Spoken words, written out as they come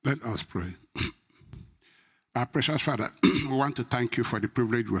Let us pray. Our precious Father, we want to thank you for the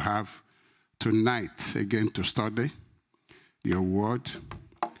privilege we have tonight again to study your word.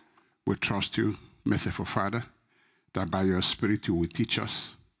 We trust you, merciful Father, that by your Spirit you will teach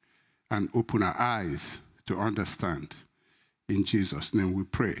us and open our eyes to understand. In Jesus' name we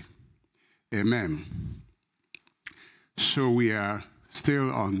pray. Amen. So we are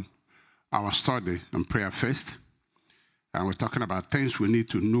still on our study on prayer first, and we're talking about things we need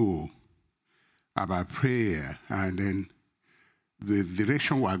to know about prayer. And then the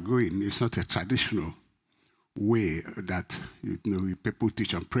direction we're going is not a traditional way that people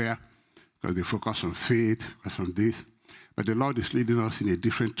teach on prayer, because they focus on faith, focus on this. But the Lord is leading us in a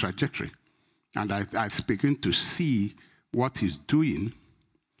different trajectory. And I've begun to see what he's doing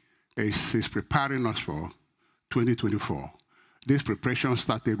is he's preparing us for 2024. This preparation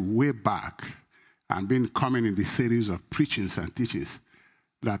started way back and been coming in the series of preachings and teachings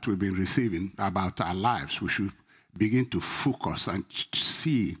that we've been receiving about our lives. We should begin to focus and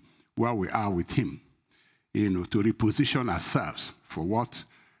see where we are with him, to reposition ourselves for what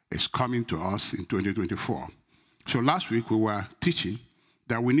is coming to us in 2024. So last week we were teaching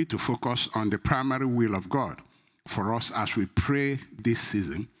that we need to focus on the primary will of God for us as we pray this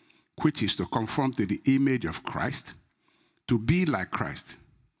season, which is to conform to the image of Christ, to be like Christ,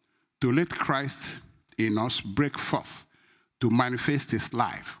 to let Christ in us break forth, to manifest his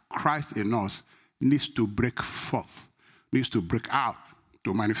life. Christ in us needs to break forth, needs to break out,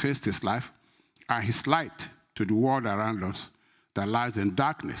 to manifest his life and his light to the world around us that lies in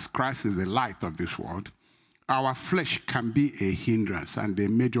darkness. Christ is the light of this world. Our flesh can be a hindrance, and a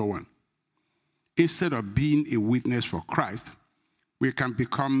major one. Instead of being a witness for Christ, we can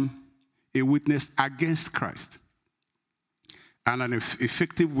become a witness against Christ and an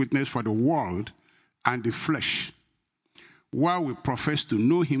effective witness for the world and the flesh. While we profess to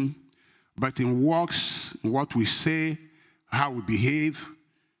know him, but in works, in what we say, how we behave,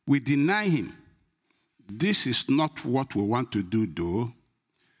 we deny him. This is not what we want to do, though.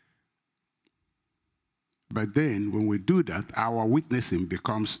 But then, when we do that, our witnessing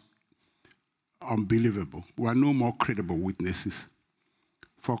becomes unbelievable. We are no more credible witnesses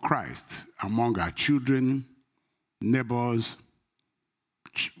for Christ among our children, neighbors,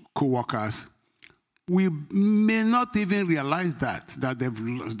 co-workers. We may not even realize that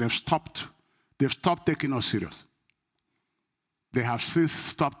they've stopped taking us serious. They have since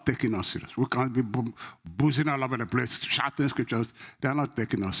stopped taking us serious. We can't be boozing all over the place, shouting scriptures. They're not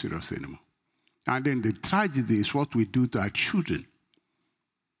taking us serious anymore. And then the tragedy is what we do to our children.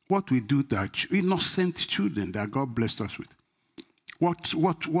 What we do to our innocent children that God blessed us with.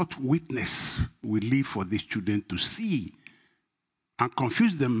 What witness we leave for these children to see and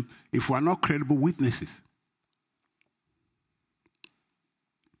confuse them if we are not credible witnesses.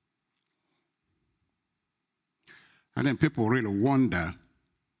 And then people really wonder,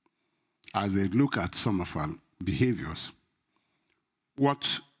 as they look at some of our behaviors,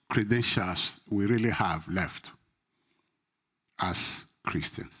 what credentials we really have left as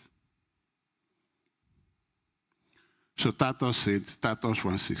Christians. So Titus said, Titus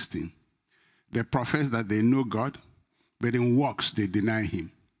 1:16, they profess that they know God, but in works they deny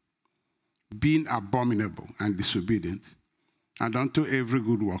him, being abominable and disobedient, and unto every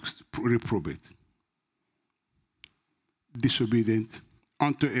good works reprobate. Disobedient,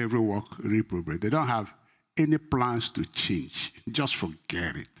 unto every work reprobate. They don't have any plans to change. Just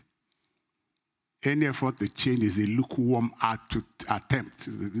forget it. Any effort to change is a lukewarm attempt.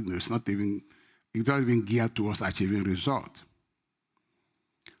 It's not even geared towards achieving result.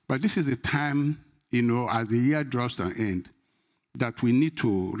 But this is the time, as the year draws to an end, that we need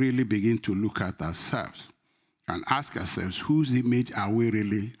to really begin to look at ourselves and ask ourselves, whose image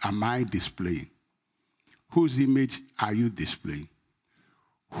am I displaying? Whose image are you displaying?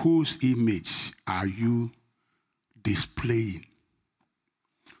 Whose image are you displaying?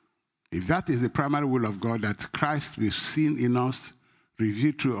 If that is the primary will of God, that Christ be seen in us,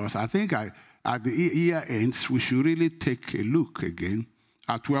 revealed through us, I think at the year ends, we should really take a look again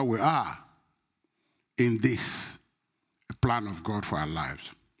at where we are in this plan of God for our lives.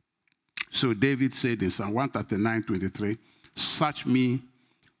 So David said in Psalm 139:23, search me,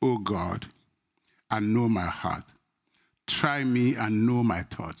 O God, and know my heart. Try me and know my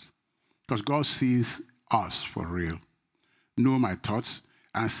thoughts. Because God sees us for real. Know my thoughts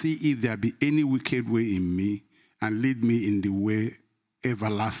and see if there be any wicked way in me, and lead me in the way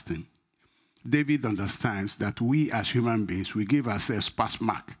everlasting. David understands that we as human beings, we give ourselves pass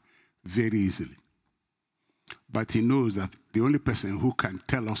mark very easily. But he knows that the only person who can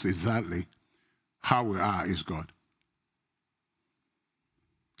tell us exactly how we are is God.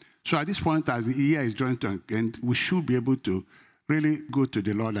 So at this point, as the year is drawing to an end, we should be able to really go to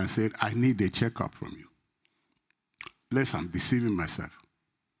the Lord and say, I need a checkup from you. Lest I'm deceiving myself.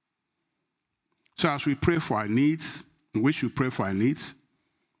 So as we pray for our needs, we should pray for our needs,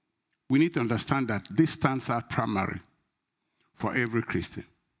 we need to understand that this stands out primary for every Christian.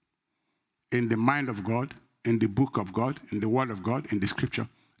 In the mind of God, in the book of God, in the word of God, in the scripture,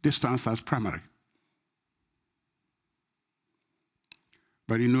 this stands as primary.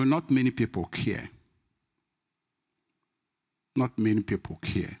 But not many people care. Not many people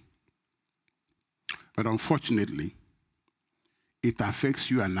care. But unfortunately, it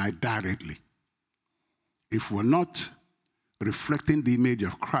affects you and I directly. If we're not reflecting the image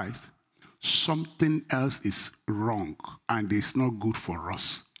of Christ, something else is wrong and it's not good for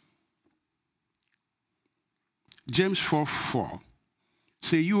us. James 4:4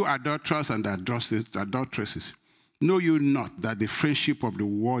 say, you adulterers and adulteresses, know you not that the friendship of the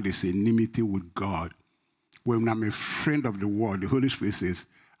world is enmity with God? When I'm a friend of the world, the Holy Spirit says,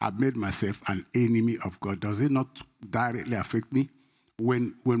 I've made myself an enemy of God. Does it not directly affect me?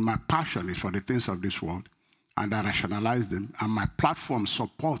 When my passion is for the things of this world, and I rationalize them, and my platform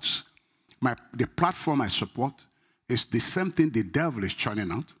supports, the platform I support is the same thing the devil is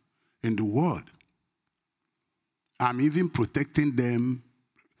churning out in the world. I'm even protecting them,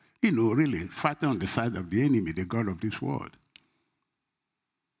 really fighting on the side of the enemy, the God of this world.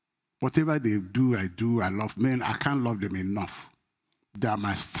 Whatever they do, I love. Man, I can't love them enough. They are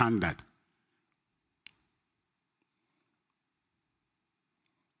my standard.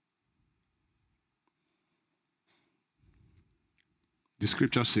 The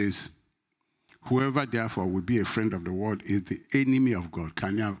scripture says, whoever therefore will be a friend of the world is the enemy of God.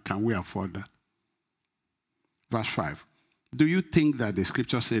 Can we afford that? Verse 5. Do you think that the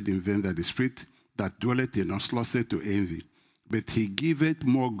scripture said in vain that the spirit that dwelleth in us lusteth to envy? But he giveth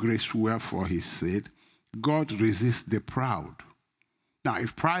more grace, wherefore he said, God resists the proud. Now,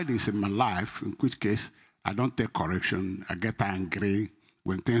 if pride is in my life, in which case I don't take correction, I get angry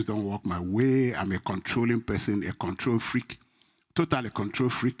when things don't work my way, I'm a controlling person, a control freak, totally control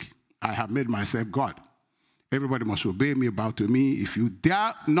freak. I have made myself God. Everybody must obey me, bow to me. If you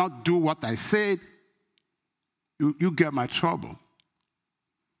dare not do what I said, you get my trouble.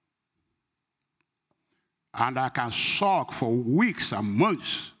 And I can sulk for weeks and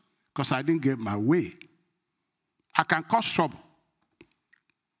months because I didn't get my way. I can cause trouble.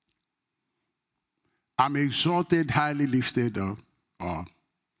 I'm exalted, highly lifted up.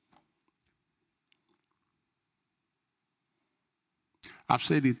 I've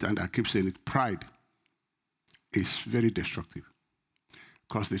said it and I keep saying it. Pride is very destructive.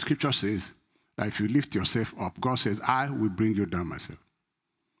 Because the scripture says that if you lift yourself up, God says, I will bring you down myself.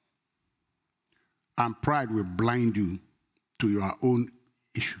 And pride will blind you to your own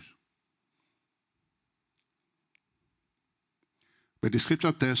issues. But the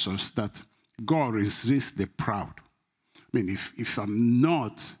scripture tells us that God resists the proud. I mean, if I'm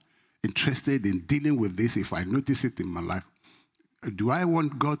not interested in dealing with this, if I notice it in my life, do I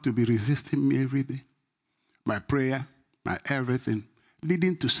want God to be resisting me every day? My prayer, my everything,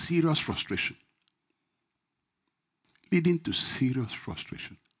 leading to serious frustration. Leading to serious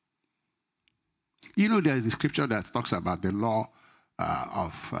frustration. There is the scripture that talks about the law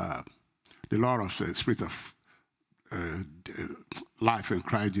of the spirit of life in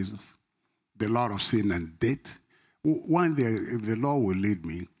Christ Jesus, the law of sin and death. One day, if the law will lead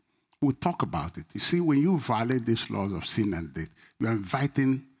me, we'll talk about it. You see, when you violate these laws of sin and death, you are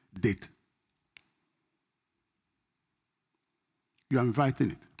inviting death. You are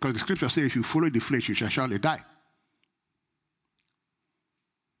inviting it. Because the scripture says, if you follow the flesh, you shall surely die.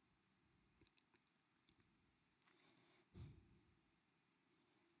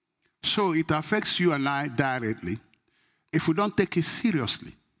 So it affects you and I directly if we don't take it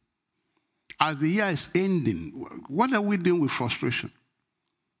seriously. As the year is ending, what are we doing with frustration?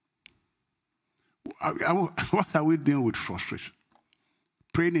 What are we doing with frustration?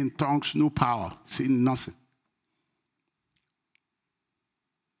 Praying in tongues, no power, seeing nothing.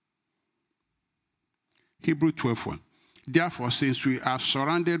 Hebrews 12:1. Therefore, since we are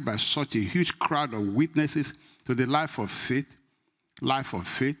surrounded by such a huge crowd of witnesses to the life of faith,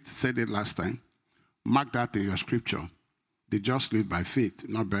 said it last time, mark that in your scripture. They just live by faith,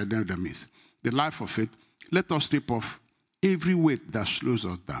 not by them means. The life of faith, let us strip off every weight that slows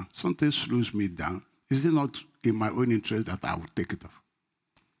us down. Something slows me down. Is it not in my own interest that I will take it off?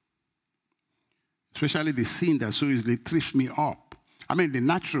 Especially the sin that so easily trips me up. I mean, the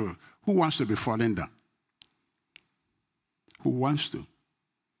natural, who wants to be falling down? Who wants to?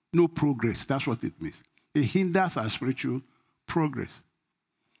 No progress, that's what it means. It hinders our spiritual progress.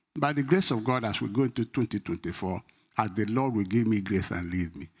 By the grace of God, as we go into 2024, as the Lord will give me grace and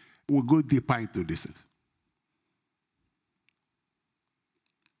lead me, we'll go deeper into this.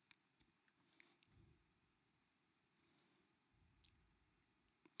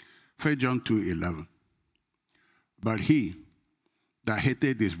 1 John 2:11. But he that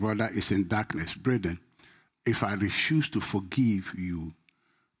hated his brother is in darkness. Brethren, if I refuse to forgive you,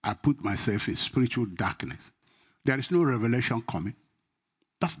 I put myself in spiritual darkness. There is no revelation coming.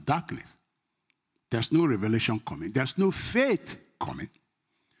 That's darkness. There's no revelation coming. There's no faith coming.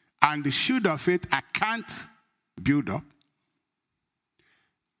 And the shield of faith I can't build up.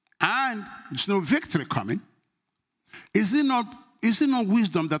 And there's no victory coming. Is it not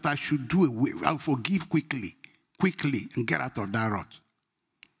wisdom that I should do away and forgive quickly, and get out of that rut?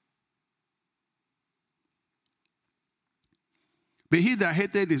 But he that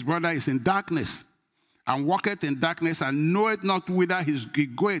hated his brother is in darkness, and walketh in darkness, and knoweth not whither he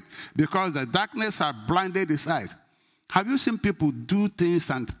goeth, because the darkness hath blinded his eyes. Have you seen people do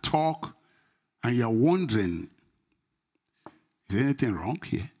things and talk, and you're wondering, is there anything wrong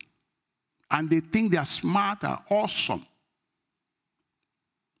here? And they think they're smart and awesome.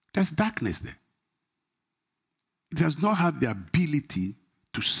 There's darkness there. It does not have the ability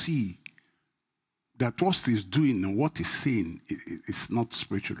to see that what he's doing and what he's saying is not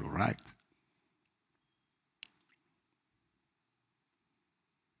spiritual, right?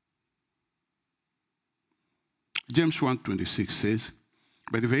 James 1:26 says,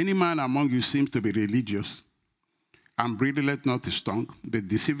 but if any man among you seems to be religious and bridleth not his tongue, but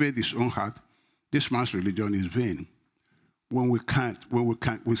deceiveth his own heart, this man's religion is vain. When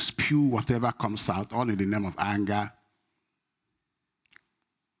we spew whatever comes out, all in the name of anger,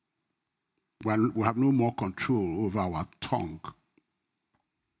 when we have no more control over our tongue.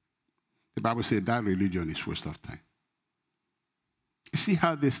 The Bible says that religion is waste of time. You see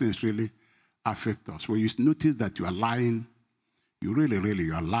how these things really affect us. When you notice that you are lying, you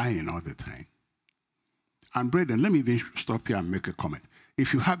are lying all the time. And brethren, let me even stop here and make a comment.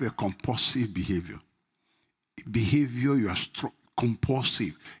 If you have a compulsive behavior, you are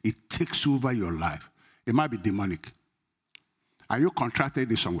compulsive, it takes over your life. It might be demonic. Are you contracted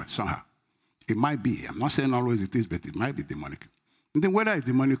this somewhere, somehow? It might be. I'm not saying always it is, but it might be demonic. And then whether it's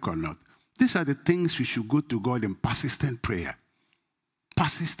demonic or not, these are the things you should go to God in persistent prayer.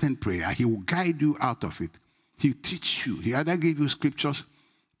 Persistent prayer. He will guide you out of it. He will teach you. He either give you scriptures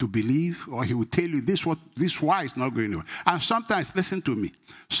to believe, or he will tell you this why is not going on. And sometimes, listen to me,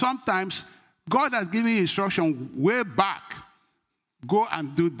 sometimes God has given you instruction way back. Go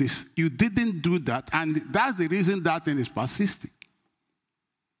and do this. You didn't do that, and that's the reason that thing is persisting.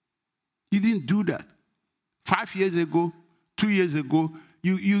 You didn't do that. 5 years ago, 2 years ago,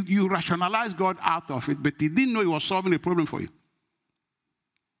 you rationalized God out of it, but he didn't know he was solving a problem for you.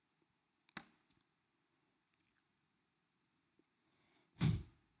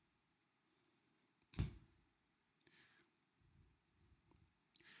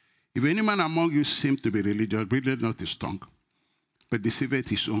 If any man among you seems to be religious, bridleth not his tongue, but deceiveth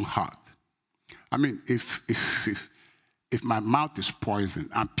his own heart. I mean, if my mouth is poisoned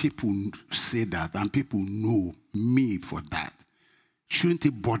and people say that and people know me for that, shouldn't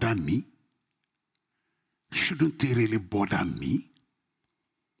it bother me? Shouldn't it really bother me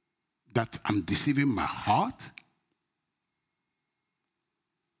that I'm deceiving my heart?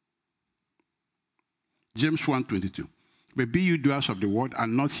 James 1:22. But be you doers of the word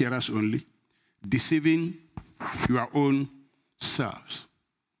and not hearers only, deceiving your own selves.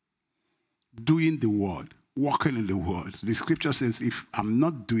 Doing the word, walking in the word. The scripture says if I'm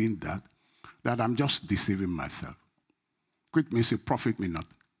not doing that, that I'm just deceiving myself. Quit means it profit me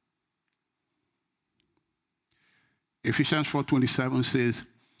nothing. Ephesians 4:27 says,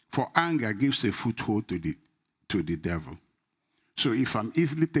 for anger gives a foothold to the devil. So if I'm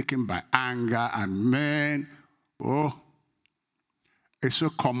easily taken by anger and it's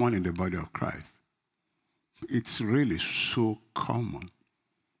so common in the body of Christ. It's really so common.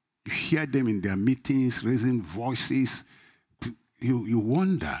 You hear them in their meetings, raising voices. You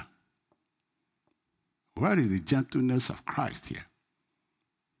wonder, where is the gentleness of Christ here?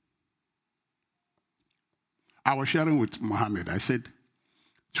 I was sharing with Muhammad. I said,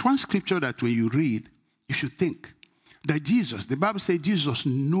 it's one scripture that when you read, you should think that Jesus, the Bible says Jesus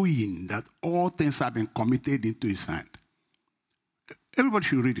knowing that all things have been committed into his hand. Everybody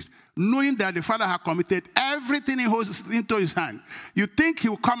should read it. Knowing that the Father had committed everything into his hand. You think he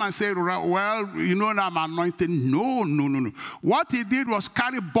will come and say, well, you know now I'm anointed. No. What he did was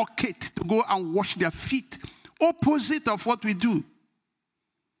carry a bucket to go and wash their feet. Opposite of what we do.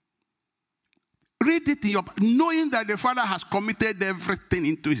 Read it in your, knowing that the Father has committed everything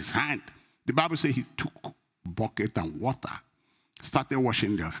into his hand. The Bible says he took bucket and water, started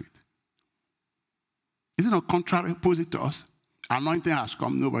washing their feet. Is it not contrary, opposite to us? Anointing has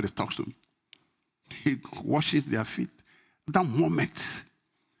come, nobody talks to me. He washes their feet. That moment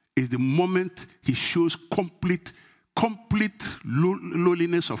is the moment he shows complete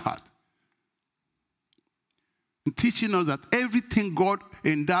lowliness of heart. Teaching us that everything God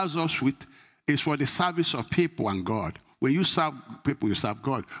endows us with is for the service of people and God. When you serve people, you serve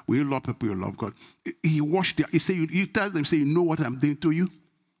God. When you love people, you love God. He washed their, he said, you tell them, say, you know what I'm doing to you?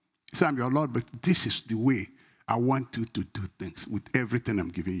 He said, I'm your Lord, but this is the way I want you to do things with everything I'm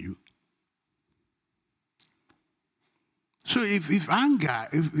giving you. So if anger,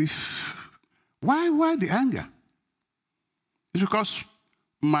 why the anger? It's because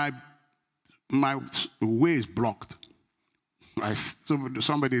my way is blocked.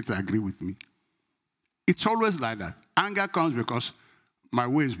 Somebody to agree with me. It's always like that. Anger comes because my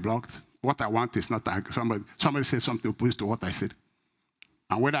way is blocked. What I want is not anger. Somebody says something opposed to what I said.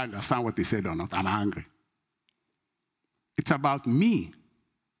 And whether I understand what they said or not, I'm angry. It's about me.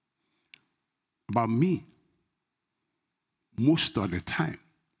 About me. Most of the time.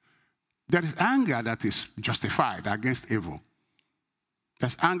 There is anger that is justified against evil.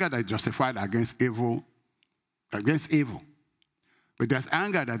 There's anger that is justified against evil. But there's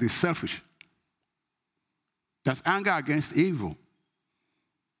anger that is selfish. There's anger against evil.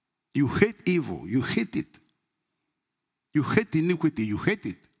 You hate evil. You hate it. You hate iniquity. You hate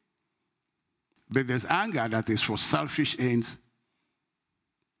it. But there's anger that is for selfish ends.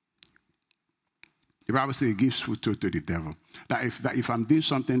 The Bible says it gives food to the devil. That if I'm doing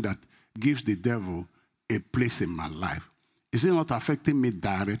something that gives the devil a place in my life, is it not affecting me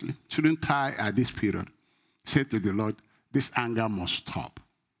directly? Shouldn't I, at this period, say to the Lord, this anger must stop?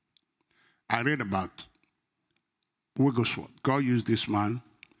 I read about Wigglesworth. God used this man,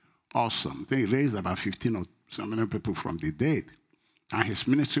 awesome. Then he raised about 15 or so many people from the dead. And his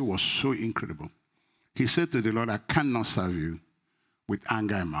ministry was so incredible. He said to the Lord, I cannot serve you with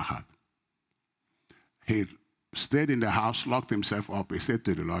anger in my heart. He stayed in the house, locked himself up. He said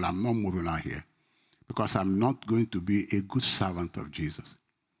to the Lord, I'm not moving out here because I'm not going to be a good servant of Jesus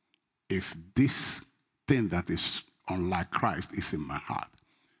if this thing that is unlike Christ is in my heart.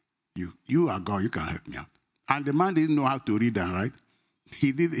 You are God, you can help me out. And the man didn't know how to read and write.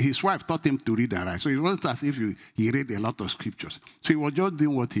 His wife taught him to read and write. So it wasn't as if he read a lot of scriptures. So he was just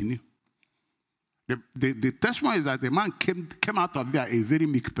doing what he knew. The testimony is that the man came out of there a very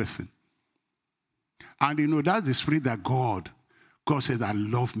meek person. And that's the spirit that God says, I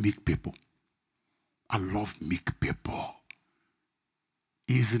love meek people. I love meek people.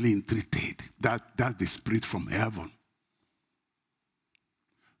 Easily entreated. That's the spirit from heaven.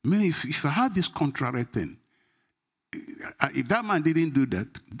 Man, if I had this contrary thing, if that man didn't do that,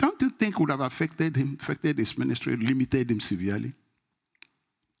 don't you think it would have affected him, affected his ministry, limited him severely?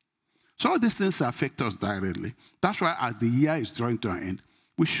 So all these things affect us directly. That's why as the year is drawing to an end,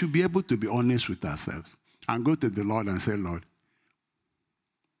 we should be able to be honest with ourselves and go to the Lord and say, Lord,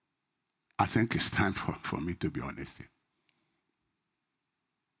 I think it's time for me to be honest here.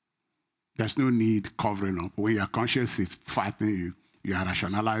 There's no need covering up. When your conscience is fighting you, you are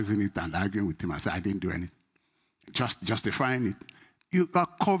rationalizing it and arguing with him and say, I didn't do anything. Just justifying it. You are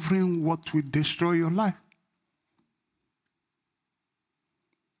covering what will destroy your life.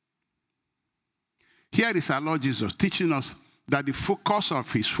 Here is our Lord Jesus teaching us that the focus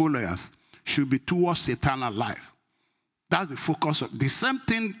of his followers should be towards eternal life. That's the focus of the same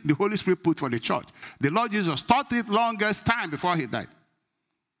thing the Holy Spirit put for the church. The Lord Jesus taught it longest time before he died.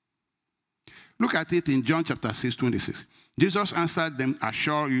 Look at it in John chapter 6:26. Jesus answered them, I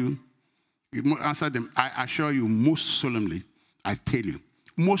assure you, I assure you most solemnly, I tell you,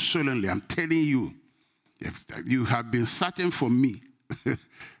 most solemnly, I'm telling you, if you have been searching for me,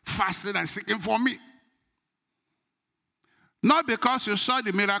 fasting and seeking for me. Not because you saw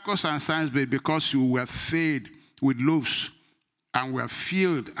the miracles and signs, but because you were fed with loaves and were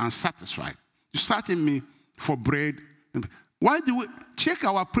filled and satisfied. You searching me for bread. Why do we check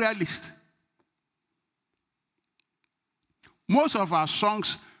our prayer list? Most of our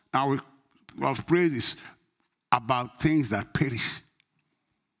songs of praise is about things that perish.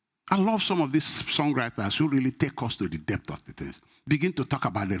 I love some of these songwriters who really take us to the depth of the things. Begin to talk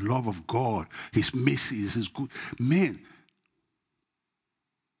about the love of God, his mercies, his good. Man,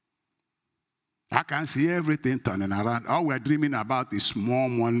 I can see everything turning around. All we're dreaming about is more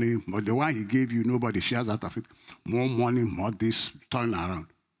money, but the one he gave you, nobody shares out of it. More money, more this, turning around.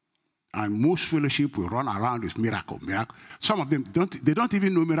 And most fellowship will run around with miracle, miracle. Some of them, they don't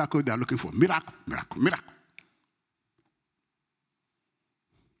even know miracle they are looking for. Miracle, miracle, miracle.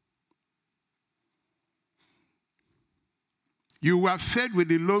 You were fed with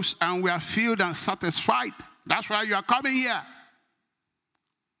the loaves and were filled and satisfied. That's why you are coming here.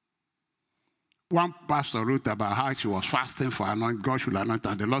 One pastor wrote about how she was fasting for anointing. God should anoint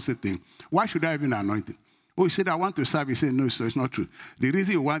her. And the Lord said to him, why should I even anoint him? Oh, he said, I want to serve. He said, no, so it's not true. The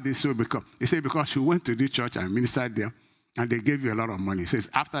reason you want this so because, he said, because she went to the church and ministered there, and they gave you a lot of money. He says,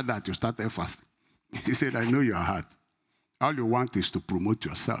 after that, you started fasting. He said, I know your heart. All you want is to promote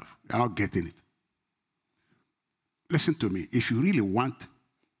yourself. You're not getting it. Listen to me. If you really want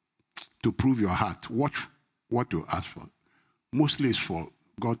to prove your heart, watch what you ask for. Mostly it's for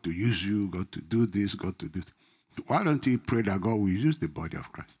God to use you, God to do this, God to do this. Why don't you pray that God will use the body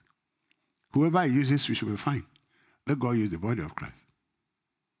of Christ? Whoever he uses, we should be fine. Let God use the body of Christ.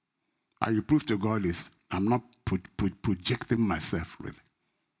 And you prove to God is, I'm not projecting myself, really.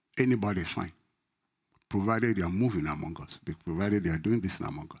 Anybody is fine. Provided they are moving among us. Provided they are doing this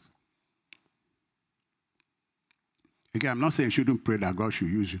among us. Again, I'm not saying you shouldn't pray that God should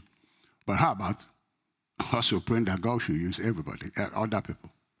use you. But how about also praying that God should use everybody, other people?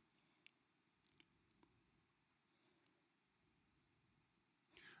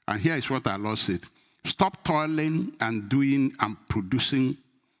 And here is what our Lord said. Stop toiling and doing and producing.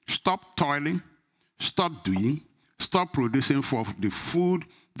 Stop toiling. Stop doing. Stop producing for the food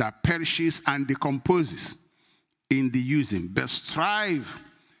that perishes and decomposes in the using. But strive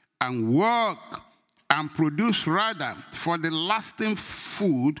and work and produce rather for the lasting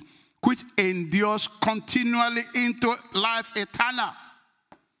food which endures continually into life eternal.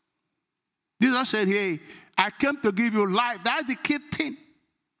 Jesus said, hey, I came to give you life. That's the key thing.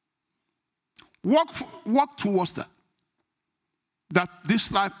 Work towards that. That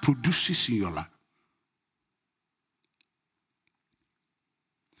this life produces in your life.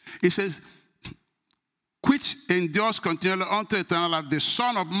 It says, which endures continually unto eternal life, the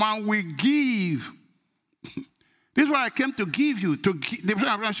Son of Man will give. This is what I came to give you. The Son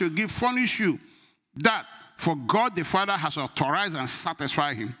of Man should give, furnish you. That for God the Father has authorized and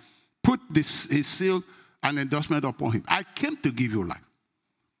satisfied him. Put his seal and endorsement upon him. I came to give you life.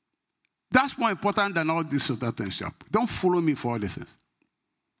 That's more important than all these other things. Don't follow me for all these things.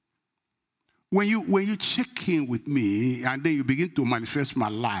 When you check in with me and then you begin to manifest my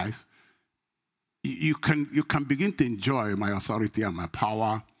life, you can begin to enjoy my authority and my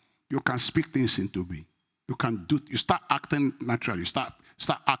power. You can speak things into being. You start acting naturally. You start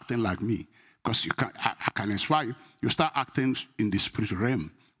acting like me. Because I can inspire you. You start acting in the spiritual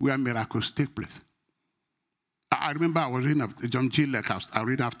realm where miracles take place. I remember I was reading John G. Lake. I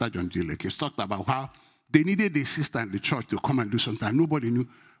read after John G. Lake. He talked about how they needed a sister in the church to come and do something. Nobody knew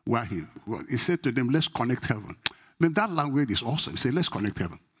where he was. He said to them, let's connect heaven. I mean, that language is awesome. He said, let's connect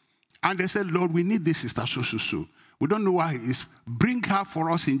heaven. And they said, Lord, we need this sister so. We don't know where he is. Bring her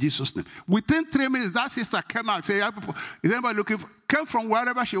for us in Jesus' name. Within 3 minutes, that sister came out and said, is anybody looking for? Came from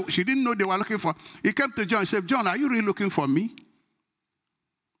wherever she didn't know they were looking for. He came to John and said, John, are you really looking for me?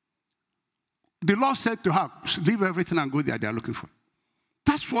 The Lord said to her, leave everything and go there they are looking for.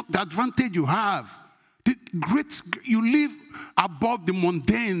 That's what the advantage you have. You live above the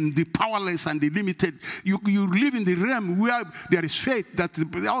mundane, the powerless, and the limited. You live in the realm where there is faith that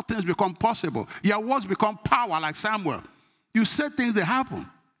all things become possible. Your words become power like Samuel. You say things that happen.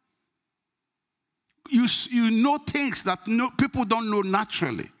 You know things that people don't know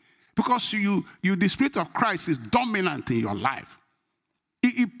naturally. Because the Spirit of Christ is dominant in your life.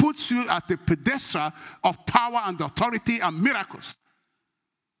 It puts you at the pedestal of power and authority and miracles.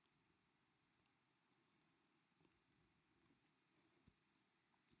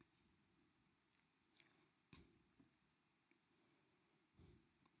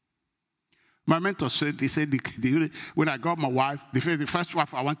 My mentor said, when I got my wife, the first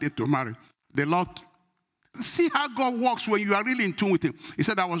wife I wanted to marry, the Lord, see how God works when you are really in tune with him. He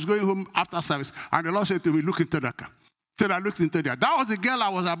said, I was going home after service, and the Lord said to me, look into the car. So I looked into there. That was the girl I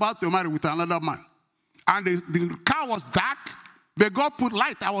was about to marry with another man. And the car was dark, but God put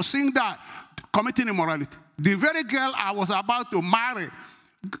light. I was seeing that, committing immorality. The very girl I was about to marry,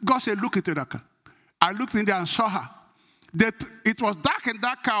 God said, look into the car. I looked in there and saw her. That it was dark in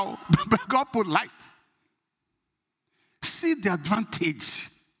that car, but God put light. See the advantage.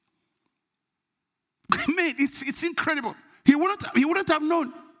 Man, it's incredible. He wouldn't have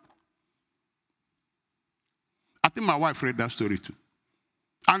known. I think my wife read that story too.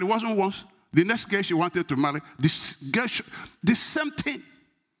 And it wasn't once. The next girl she wanted to marry, this girl, the same thing.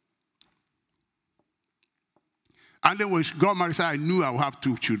 And then when she got married, I knew I would have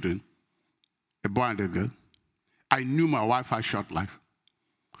 2 children. a boy and a girl. I knew my wife had short life.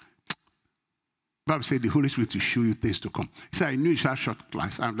 Bible said the Holy Spirit will show you things to come. He said, I knew she had short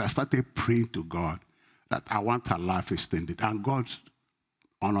life, and I started praying to God that I want her life extended. And God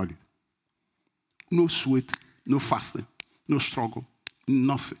honored it. No sweat, no fasting, no struggle,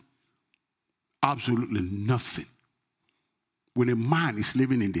 nothing. Absolutely nothing. When a man is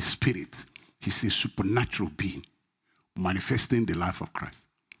living in the spirit, he's a supernatural being manifesting the life of Christ.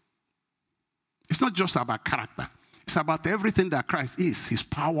 It's not just about character. It's about everything that Christ is, his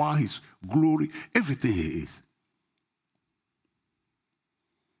power, his glory, everything he is.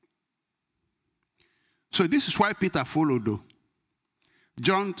 So this is why Peter followed though.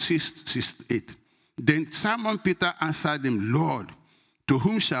 John 6:8. Then Simon Peter answered him, Lord, to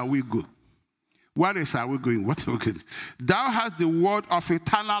whom shall we go? Where are we going? What are we going? Thou hast the word of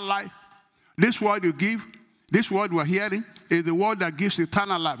eternal life. This word you give, this word we're hearing, is the word that gives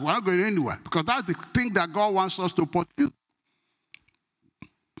eternal life. We're not going anywhere because that's the thing that God wants us to pursue.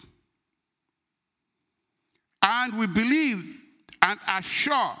 And we believe and are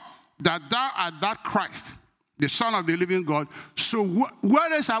sure that thou art that Christ, the Son of the living God. So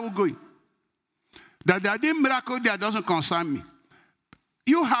where else are we going? That there did miracle there doesn't concern me.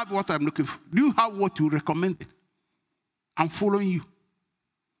 You have what I'm looking for. You have what you recommended. I'm following you.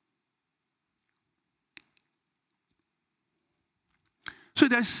 So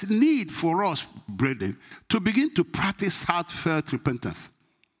there's need for us, brethren, to begin to practice heartfelt repentance.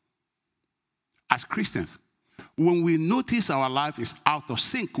 As Christians, when we notice our life is out of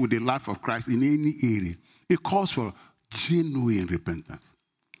sync with the life of Christ in any area, it calls for genuine repentance.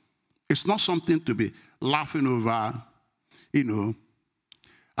 It's not something to be laughing over,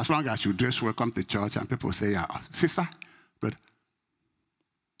 as long as you dress well, come to church, and people say, yeah, sister, brother,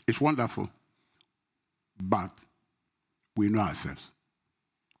 it's wonderful, but we know ourselves.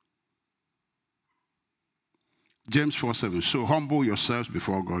 James 4:7, so humble yourselves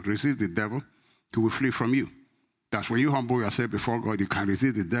before God. Resist the devil, he will flee from you. That's when you humble yourself before God, you can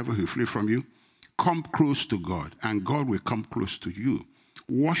resist the devil, he will flee from you. Come close to God, and God will come close to you.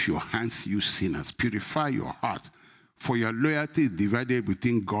 Wash your hands, you sinners. Purify your heart, for your loyalty is divided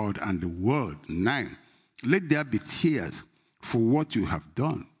between God and the world. 9, let there be tears for what you have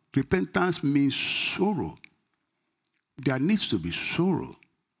done. Repentance means sorrow. There needs to be sorrow.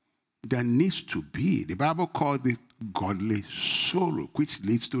 There needs to be. The Bible called it godly sorrow, which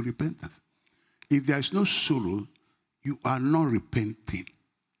leads to repentance. If there is no sorrow, you are not repenting.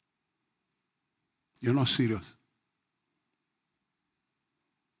 You're not serious.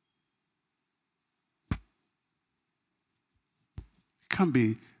 It can't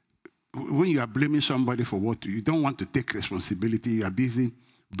be, when you are blaming somebody for what you don't want to take responsibility, you are busy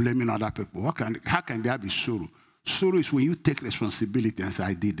blaming other people. How can there be sorrow? Sorrow is when you take responsibility and say,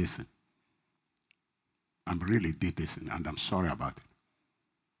 I did this. I really did this, and I'm sorry about it.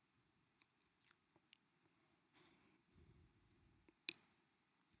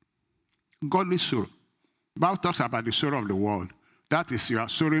 Godly sorrow. The Bible talks about the sorrow of the world. That is, you are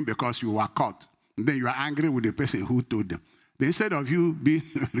sorrowing because you were caught. And then you are angry with the person who told them. Then instead of you being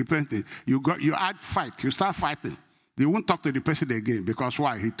repenting, you add fight. You start fighting. They won't talk to the person again because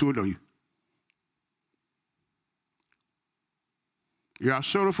why? He told on you. You are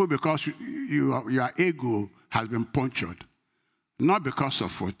sorrowful because your ego has been punctured. Not because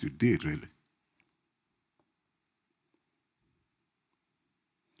of what you did, really.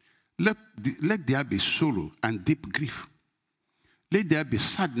 Let there be sorrow and deep grief. Let there be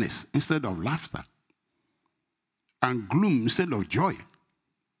sadness instead of laughter. And gloom instead of joy.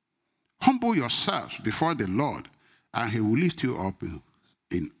 Humble yourselves before the Lord, and he will lift you up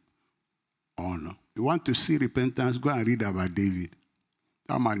in honor. You want to see repentance? Go and read about David.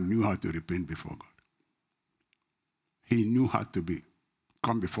 That man knew how to repent before God. He knew how to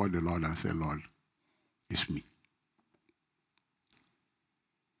come before the Lord and say, Lord, it's me.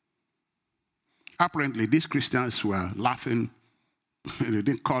 Apparently, these Christians were laughing. They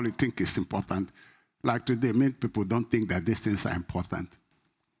didn't think it's important. Like today, many people don't think that these things are important.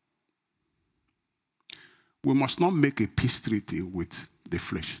 We must not make a peace treaty with the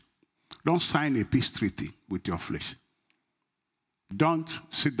flesh. Don't sign a peace treaty with your flesh. Don't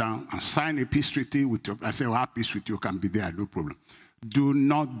sit down and sign a peace treaty with your, I say, well, I have peace with you, can be there, no problem. Do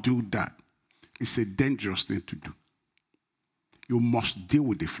not do that. It's a dangerous thing to do. You must deal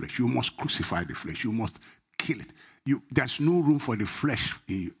with the flesh. You must crucify the flesh. You must kill it. There's no room for the flesh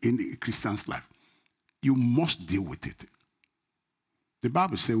in the Christian's life. You must deal with it. The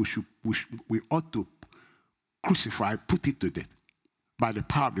Bible says we ought to crucify, put it to death by the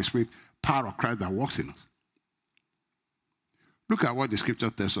power of the Spirit, power of Christ that works in us. Look at what the scripture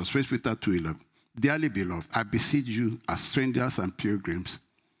tells us. 1 Peter 2:11. dearly beloved, I beseech you as strangers and pilgrims,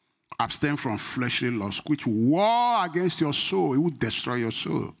 abstain from fleshly lusts which war against your soul. It will destroy your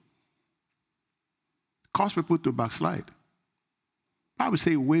soul. Cause people to backslide. I would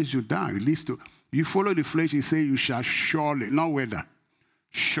say it weighs you down. It leads to, you follow the flesh, it says you shall surely, not whether,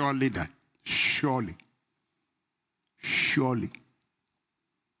 surely die. Surely. Surely.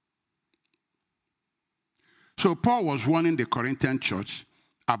 So Paul was warning the Corinthian church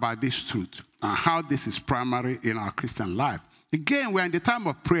about this truth and how this is primary in our Christian life. Again, we're in the time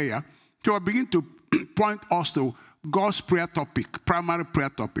of prayer, so I begin to point us to God's prayer topic, primary prayer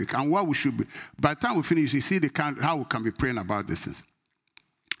topic, and what we should be. By the time we finish, you see how we can be praying about this things.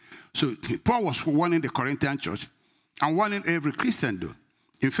 So Paul was warning the Corinthian church and warning every Christian though.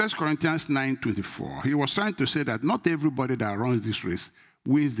 In 1 Corinthians 9:24, he was trying to say that not everybody that runs this race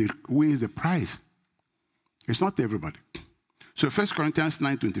wins the prize. It's not everybody. So 1 Corinthians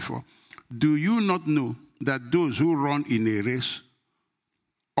 9:24, do you not know that those who run in a race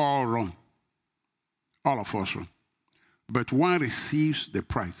all run? All of us run. But one receives the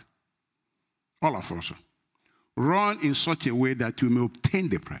prize. All of us run in such a way that you may obtain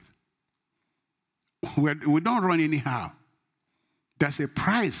the prize. We don't run anyhow. There's a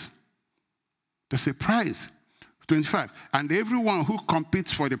prize. There's a prize. 25. And everyone who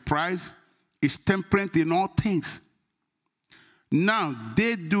competes for the prize is temperate in all things. Now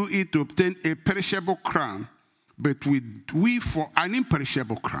they do it to obtain a perishable crown, but we for an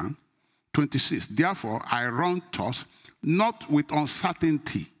imperishable crown. 26. Therefore, I run thus, not with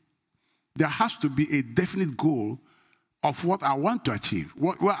uncertainty. There has to be a definite goal of what I want to achieve,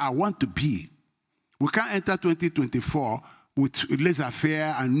 where I want to be. We can't enter 2024 with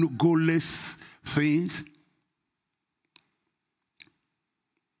laissez-faire and goalless things.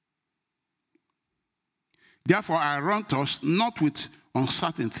 Therefore, I run thus, not with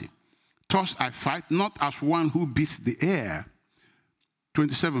uncertainty. Thus I fight, not as one who beats the air.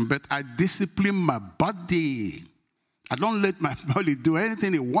 27, but I discipline my body. I don't let my body do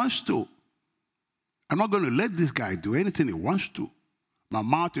anything it wants to. I'm not going to let this guy do anything he wants to. My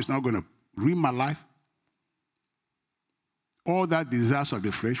mouth is not going to ruin my life. All that desires of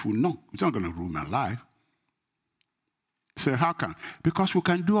the flesh will not. It's not going to ruin my life. So how can? Because we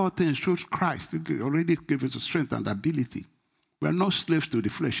can do all things through Christ. He already gave us strength and ability. We are not slaves to the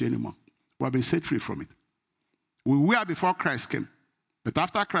flesh anymore. We have been set free from it. We were before Christ came. But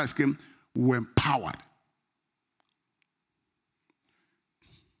after Christ came, we were empowered.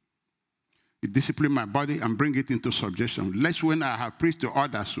 It discipline my body and bring it into subjection. Lest when I have preached to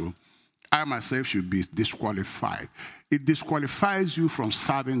others so, I myself should be disqualified. It disqualifies you from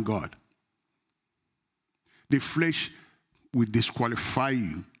serving God. The flesh will disqualify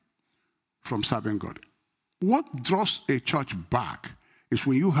you from serving God. What draws a church back is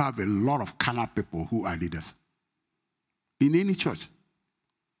when you have a lot of carnal people who are leaders. In any church.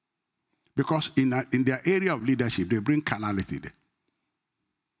 Because in their area of leadership, they bring carnality there.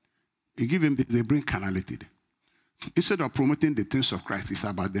 You give them, they bring carnality there. Instead of promoting the things of Christ, it's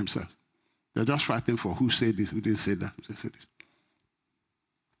about themselves. They're just fighting for who said this, who didn't say that, who said this.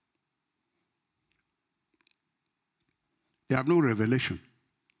 They have no revelation.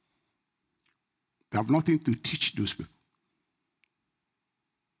 They have nothing to teach those people.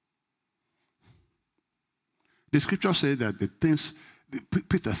 The scripture says that the things,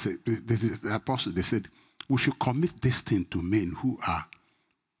 Peter said, the apostles, they said, we should commit this thing to men who are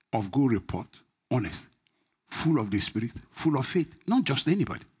of good report, honest, full of the Spirit, full of faith. Not just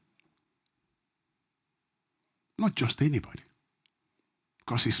anybody. Not just anybody.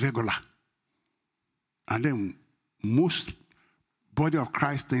 Because it's regular. And then most body of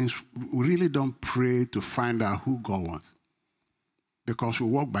Christ things, we really don't pray to find out who God wants. Because we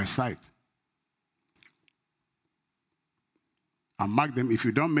walk by sight. And mark them. If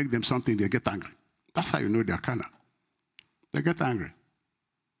you don't make them something, they get angry. That's how you know they're carnal. They get angry.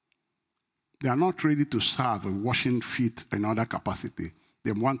 They are not ready to serve and washing feet in other capacity.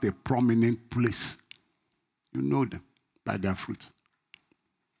 They want a prominent place. You know them by their fruit.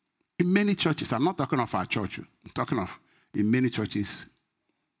 In many churches, I'm not talking of our church. I'm talking of in many churches,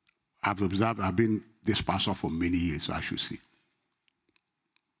 I've observed, I've been this pastor for many years, so I should see.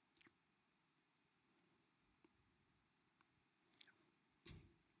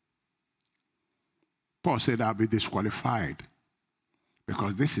 Paul said, I'll be disqualified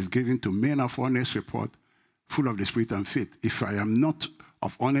because this is given to men of honest report, full of the Spirit and faith. If I am not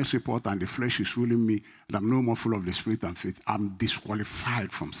of honest report and the flesh is ruling me, and I'm no more full of the Spirit and faith, I'm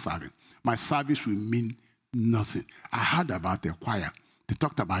disqualified from serving. My service will mean nothing. I heard about the choir. They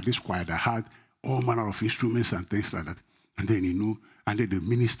talked about this choir that had all manner of instruments and things like that. And then, And then the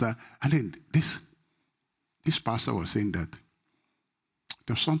minister, and then this pastor was saying that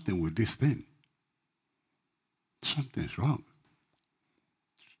there's something with this thing. Something's wrong.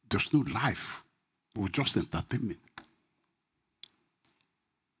 There's no life. It was just entertainment.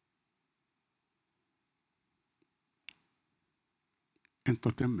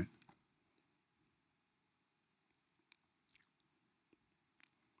 Entertainment.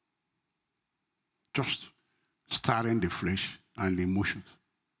 Just stirring the flesh and the emotions.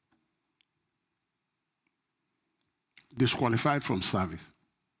 Disqualified from service.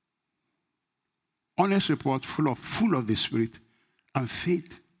 Honest report full of the Spirit and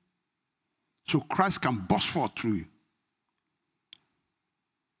faith. So Christ can burst forth through you.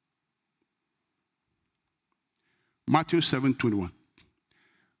 Matthew 7:21.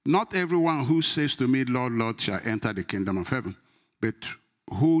 Not everyone who says to me, Lord, Lord, shall enter the kingdom of heaven, but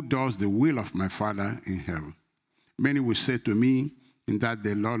who does the will of my Father in heaven. Many will say to me in that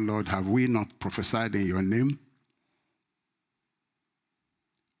day, Lord, Lord, have we not prophesied in your name?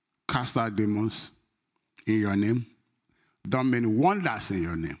 Cast out demons in your name? Done many wonders in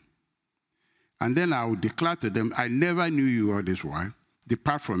your name? And then I will declare to them, I never knew you all this while.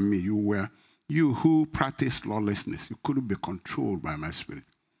 Depart from me, you who practice lawlessness. You couldn't be controlled by my Spirit.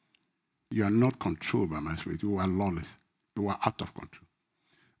 You are not controlled by my Spirit. You are lawless. You are out of control.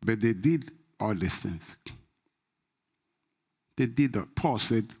 But they did all these things. They did that. Paul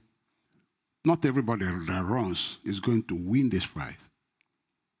said, not everybody that runs is going to win this prize.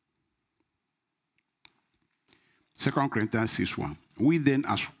 2 Corinthians 6:1. We then,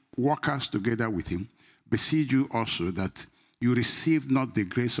 as workers together with him, beseech you also that you receive not the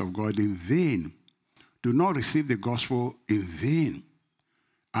grace of God in vain. Do not receive the gospel in vain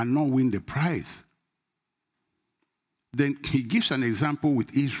and not win the prize. Then he gives an example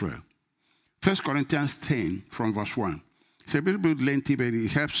with Israel. 1 Corinthians 10 from verse 1. It's a little bit lengthy, but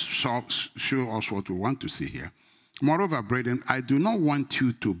it helps show us what we want to see here. Moreover, brethren, I do not want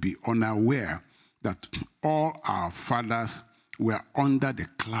you to be unaware that all our fathers were under the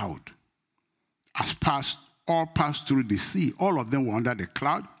cloud. All passed through the sea. All of them were under the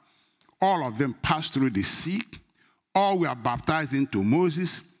cloud. All of them passed through the sea. All were baptized into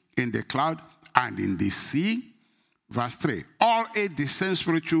Moses in the cloud and in the sea. Verse 3. All ate the same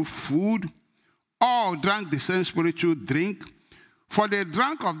spiritual food. All drank the same spiritual drink. For they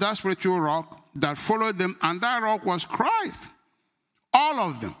drank of that spiritual rock that followed them, and that rock was Christ. All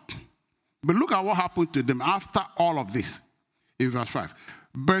of them. But look at what happened to them after all of this. In verse 5.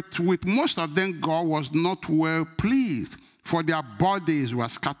 But with most of them, God was not well pleased, for their bodies were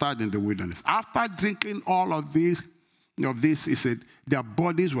scattered in the wilderness. After drinking all of this, he said, their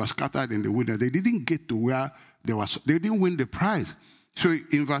bodies were scattered in the wilderness. They didn't get to where they didn't win the prize. So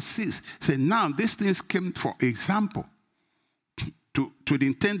in verse 6, he said, now these things came for example, to the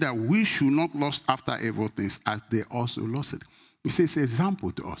intent that we should not lust after evil things as they also lost it. He says,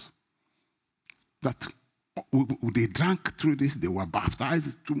 example to us. That they drank through this, they were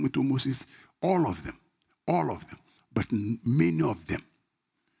baptized to Moses, all of them. But many of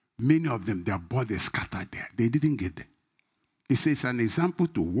them, their bodies scattered there. They didn't get there. He says an example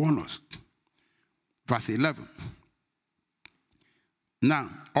to warn us. Verse 11. Now,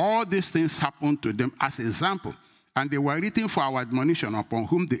 all these things happened to them as example, and they were written for our admonition, upon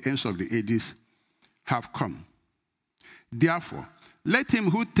whom the ends of the ages have come. Therefore, let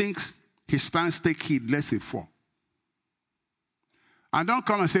him who thinks he stands take heed lest he fall. And don't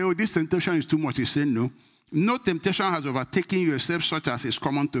come and say, oh, this temptation is too much. He said, no. No temptation has overtaken you except such as is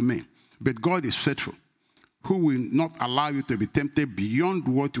common to men. But God is faithful, who will not allow you to be tempted beyond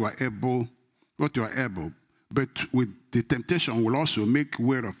what you are able. But with the temptation will also make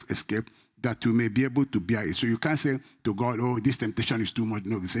way of escape that you may be able to bear it. So you can't say to God, oh, this temptation is too much.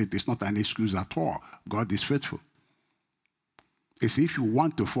 No, he said it's not an excuse at all. God is faithful. It's if you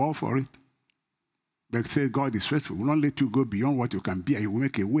want to fall for it. But say God is faithful. He will not let you go beyond what you can bear. He will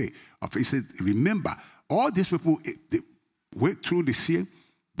make a way of it. He said, remember, all these people, they went through the sea,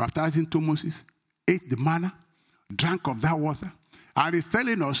 baptized into Moses, ate the manna, drank of that water. And he's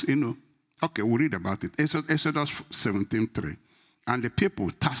telling us, okay, we'll read about it. Exodus 17:3. And the people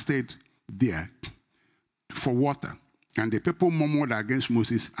thirsted there for water. And the people murmured against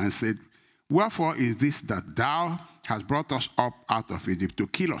Moses and said, wherefore is this that thou hast brought us up out of Egypt to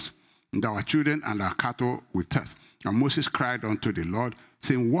kill us, and our children and our cattle with us? And Moses cried unto the Lord,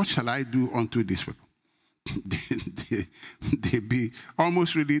 saying, what shall I do unto these people? they be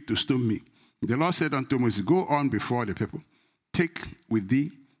almost ready to stone me. The Lord said unto Moses, go on before the people. Take with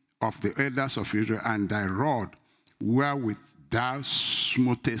thee of the elders of Israel and thy rod wherewith thou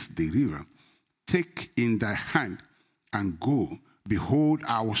smotest the river. Take in thy hand and go, Behold,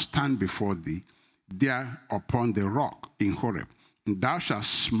 I will stand before thee there upon the rock in Horeb. And thou shalt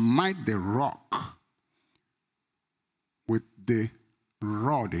smite the rock with the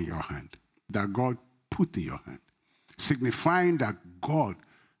rod in your hand that God put in your hand, signifying that God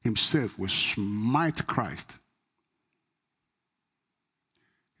himself will smite Christ.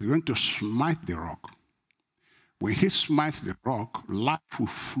 He's going to smite the rock. When he smites the rock, life will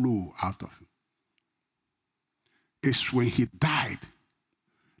flow out of him. It's when he died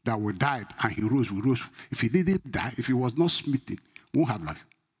that we died and he rose, we rose. If he didn't die, if he was not smitten, we won't have life.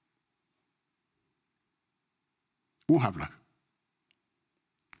 We won't have life.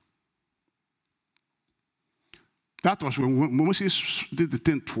 That was when Moses did the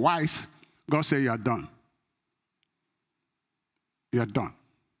thing twice. God said, you are done. You are done.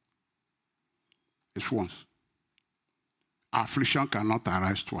 It's once. Affliction cannot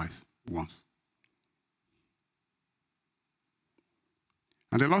arise twice, once.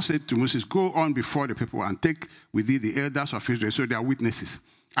 And the Lord said to Moses, go on before the people and take with thee the elders of Israel, so they are witnesses.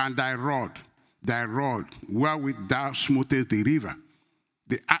 And thy rod, wherewith thou smoothest the river,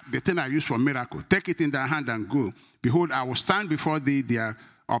 the thing I use for miracle, take it in thy hand and go. Behold, I will stand before thee there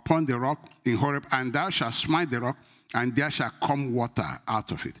upon the rock in Horeb, and thou shalt smite the rock, and there shall come water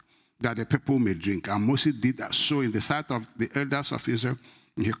out of it, that the people may drink. And Moses did that. So in the sight of the elders of Israel,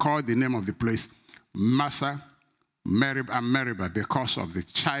 he called the name of the place Massa, Meribah, because of the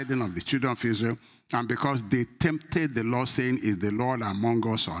chiding of the children of Israel, and because they tempted the Lord, saying, is the Lord among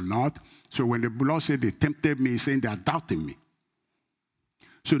us or not? So when the Lord said they tempted me, saying they are doubting me.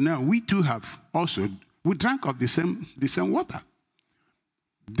 So now we too have also, we drank of the same water.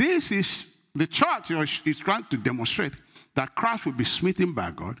 This is, the church is trying to demonstrate that Christ will be smitten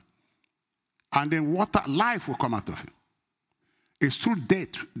by God, and then water, life will come out of him. It's through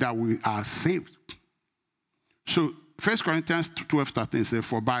death that we are saved. So 1 Corinthians 12:13 says,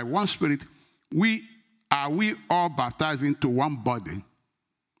 for by one Spirit we all baptized into one body,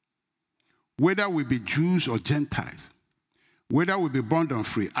 whether we be Jews or Gentiles, whether we be bond or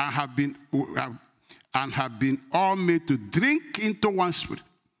free, and have been all made to drink into one Spirit.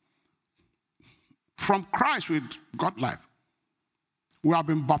 From Christ we got life. We have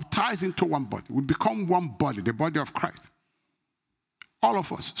been baptized into one body. We become one body, the body of Christ. All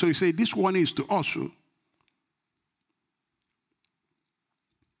of us. So you say this one is to also.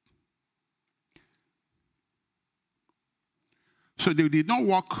 So they did not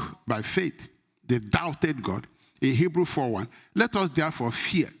walk by faith. They doubted God. In Hebrews 4:1, let us therefore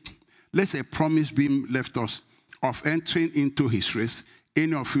fear, lest a promise be left us of entering into his rest,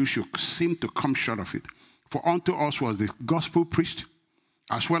 any of you should seem to come short of it. For unto us was the gospel preached,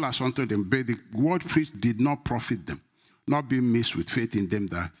 as well as unto them, but the word preached did not profit them, not being mixed with faith in them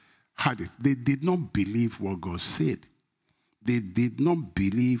that had it. They did not believe what God said. They did not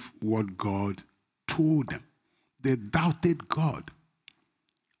believe what God told them. They doubted God.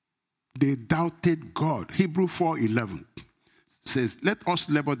 They doubted God. Hebrews 4:11 says, let us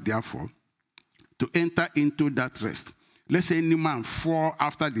labor therefore to enter into that rest. Lest any man fall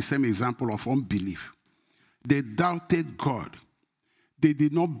after the same example of unbelief. They doubted God. They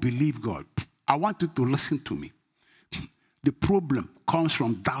did not believe God. I want you to listen to me. The problem comes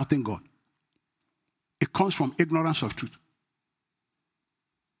from doubting God. It comes from ignorance of truth.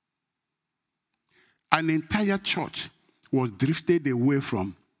 An entire church was drifted away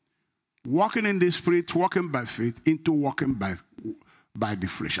from walking in the Spirit, walking by faith, into walking by the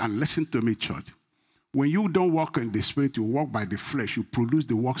flesh. And listen to me, church. When you don't walk in the Spirit, you walk by the flesh, you produce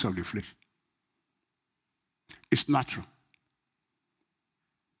the works of the flesh. It's natural.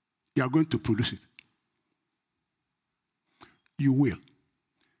 You are going to produce it. You will.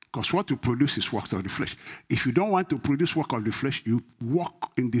 Because what you produce is works of the flesh. If you don't want to produce work of the flesh, you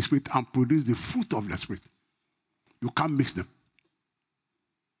walk in the Spirit and produce the fruit of the Spirit. You can't mix them.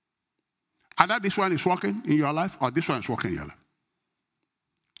 Either this one is working in your life or this one is working in your life.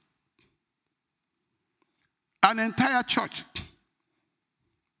 An entire church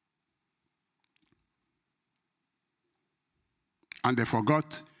and they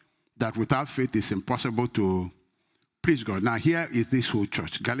forgot that without faith it's impossible to please God. Now here is this whole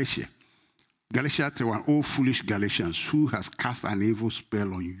church, Galatia. Galatia 3:1, O foolish Galatians, who has cast an evil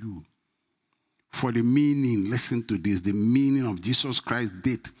spell on you? For the meaning, listen to this, the meaning of Jesus Christ's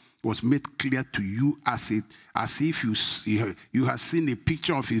death was made clear to you as if you had seen a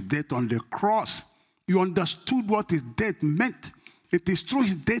picture of his death on the cross. You understood what his death meant. It is through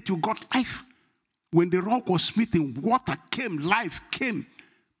his death you got life. When the rock was smitten, water came, life came.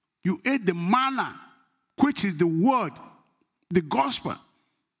 You ate the manna, which is the word, the gospel.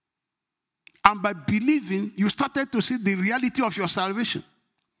 And by believing, you started to see the reality of your salvation.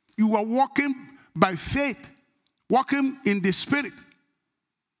 You were walking by faith, walking in the Spirit.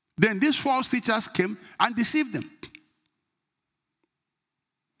 Then these false teachers came and deceived them.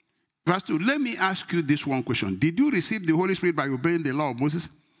 Verse 2, let me ask you this one question. Did you receive the Holy Spirit by obeying the law of Moses?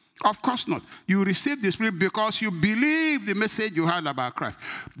 Of course not. You received the Spirit because you believed the message you heard about Christ.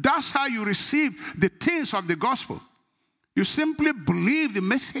 That's how you receive the things of the gospel. You simply believe the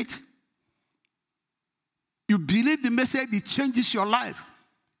message. You believe the message, it changes your life.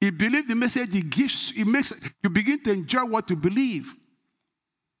 You believe the message, you begin to enjoy what you believe.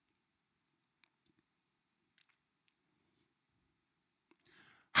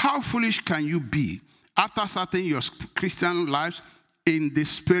 How foolish can you be after starting your Christian lives in the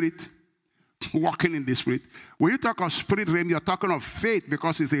Spirit, walking in the Spirit? When you talk of spirit realm, you're talking of faith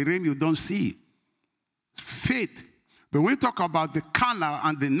because it's a realm you don't see. Faith. But when you talk about the carnal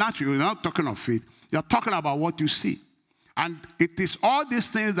and the natural, you're not talking of faith. You're talking about what you see. And it is all these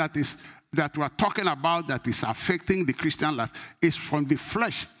things that we're talking about that is affecting the Christian life is from the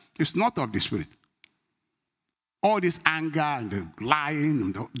flesh. It's not of the Spirit. All this anger and the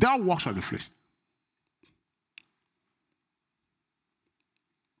lying, they are works of the flesh.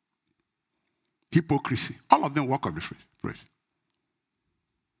 Hypocrisy. All of them work of the flesh.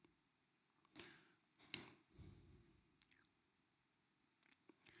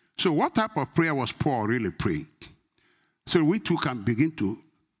 So what type of prayer was Paul really praying? So we too can begin to,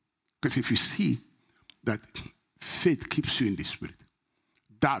 because if you see that faith keeps you in the Spirit,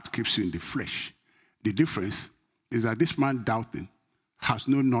 doubt keeps you in the flesh. The difference is that this man doubting has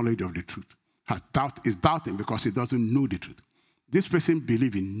no knowledge of the truth. Is doubting because he doesn't know the truth. This person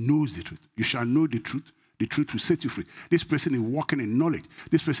believing knows the truth. You shall know the truth. The truth will set you free. This person is walking in knowledge.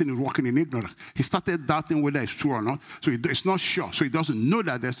 This person is walking in ignorance. He started doubting whether it's true or not. So it's not sure. So he doesn't know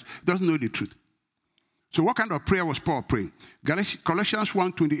that. Doesn't know the truth. So what kind of prayer was Paul praying? Colossians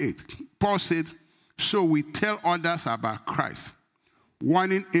 1:28. Paul said, so we tell others about Christ,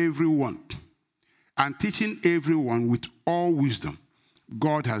 warning everyone and teaching everyone with all wisdom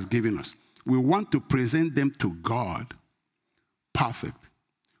God has given us. We want to present them to God perfect.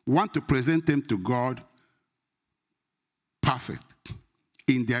 We want to present them to God perfect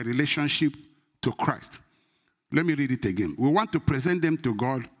in their relationship to Christ. Let me read it again. We want to present them to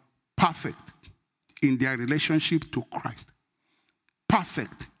God perfect in their relationship to Christ.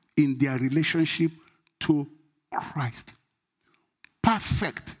 Perfect in their relationship to Christ.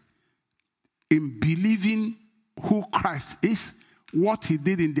 Perfect in believing who Christ is, what he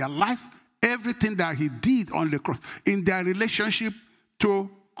did in their life, everything that he did on the cross, in their relationship to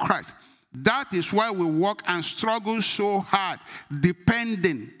Christ. That is why we work and struggle so hard,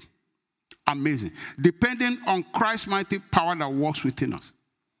 depending on Christ's mighty power that works within us.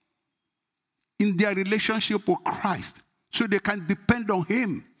 In their relationship with Christ, so they can depend on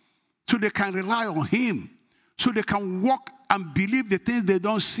him, so they can rely on him, so they can walk and believe the things they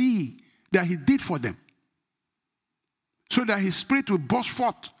don't see that he did for them, so that his Spirit will burst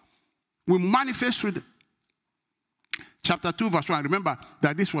forth, will manifest through them. Chapter 2, verse 1. Remember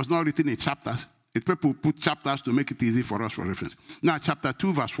that this was not written in chapters. People put chapters to make it easy for us for reference. Now, chapter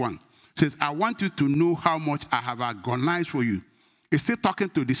 2, verse 1 says, I want you to know how much I have agonized for you. It's still talking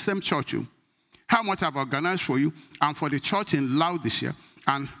to the same church. How much I've organized for you and for the church in Laodicea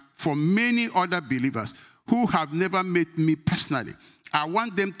and for many other believers who have never met me personally. I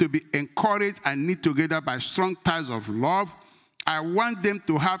want them to be encouraged and knit together by strong ties of love. I want them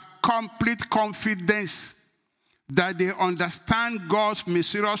to have complete confidence that they understand God's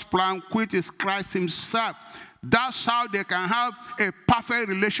mysterious plan, which is Christ himself. That's how they can have a perfect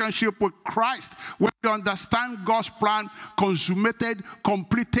relationship with Christ, where they understand God's plan consummated,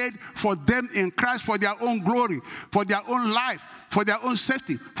 completed for them in Christ, for their own glory, for their own life, for their own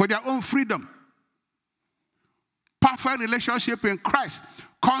safety, for their own freedom. Perfect relationship in Christ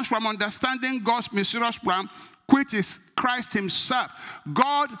comes from understanding God's mysterious plan, which is Christ himself.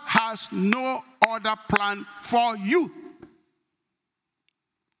 God has no other plan for you.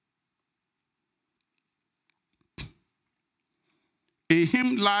 In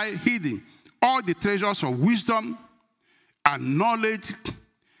him lie hidden all the treasures of wisdom and knowledge.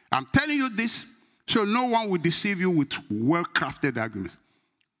 I'm telling you this so no one will deceive you with well-crafted arguments.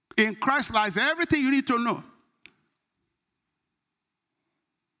 In Christ lies everything you need to know.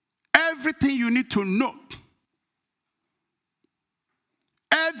 Everything you need to know.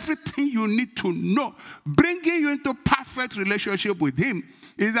 Everything you need to know. Bringing you into perfect relationship with him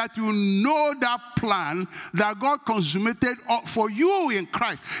is that you know that plan that God consummated for you in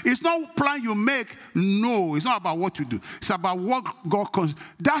Christ. It's not a plan you make. No, it's not about what you do. It's about what God consummated.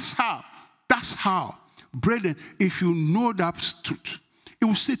 That's That's how, brethren, if you know that truth, it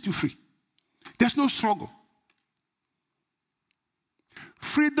will set you free. There's no struggle.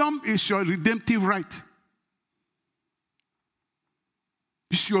 Freedom is your redemptive right.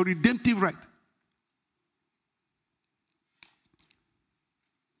 It's your redemptive right.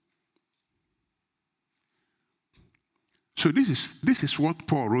 So this is what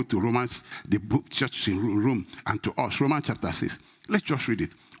Paul wrote to Romans, the book church in Rome, and to us. Romans chapter 6. Let's just read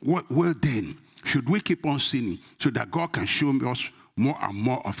it. Well then, should we keep on sinning so that God can show us more and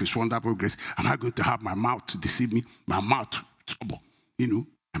more of his wonderful grace? Am I going to have my mouth to deceive me? My mouth trouble,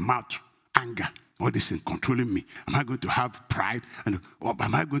 my mouth anger, all this thing controlling me. Am I going to have pride? Or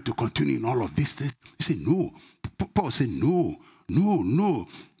am I going to continue in all of these things? He said, no. Paul said, no.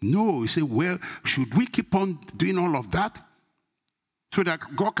 He said, well, should we keep on doing all of that? So that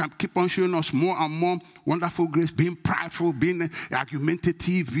God can keep on showing us more and more wonderful grace, being prideful, being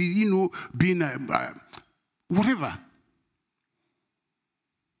argumentative, being whatever.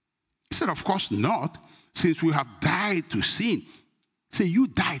 He said, of course not, since we have died to sin. Say, you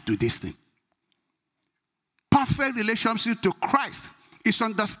died to this thing. Perfect relationship to Christ is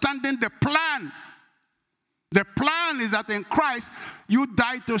understanding the plan. The plan is that in Christ, you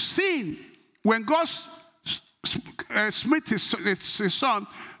died to sin. When God smit his son,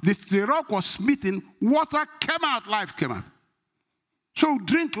 the rock was smitten, water came out, life came out. So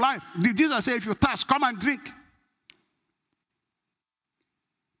drink life. Jesus said, if you thirst, come and drink.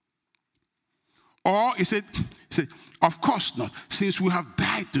 Or he said, of course not. Since we have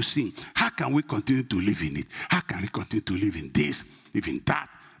died to sin, how can we continue to live in it? How can we continue to live in this, live in that,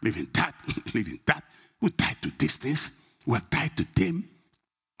 live in that, live in that? We died to these things. We have died to them.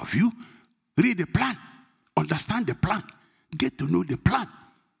 Of you, read the plan. Understand the plan. Get to know the plan.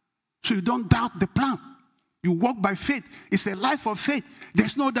 So you don't doubt the plan. You walk by faith. It's a life of faith.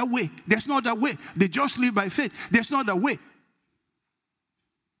 There's no other way. There's no other way. They just live by faith. There's no other way.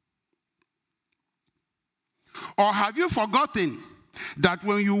 Or have you forgotten that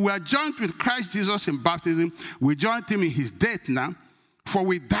when you were joined with Christ Jesus in baptism, we joined him in his death now? For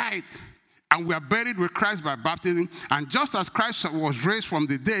we died and we are buried with Christ by baptism. And just as Christ was raised from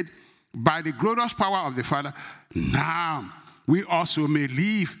the dead by the glorious power of the Father, now we also may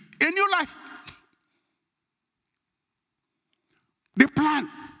live a new life. The plan.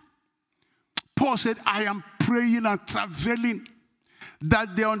 Paul said, I am praying and traveling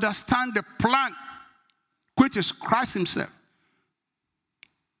that they understand the plan, which is Christ himself.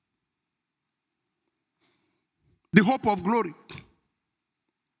 The hope of glory.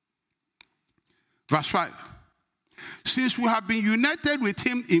 Verse 5. Since we have been united with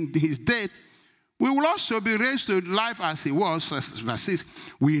him in his death, we will also be raised to life as he was. Verse 6.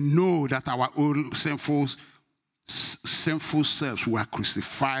 We know that our old sinful selves were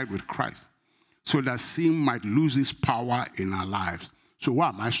crucified with Christ, so that sin might lose its power in our lives. So why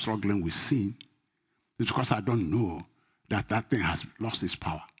am I struggling with sin? It's because I don't know that that thing has lost its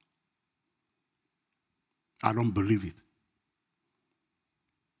power. I don't believe it.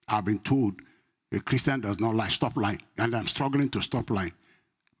 I've been told a Christian does not lie. Stop lying. And I'm struggling to stop lying.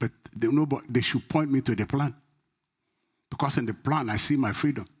 But they should point me to the plan. Because in the plan, I see my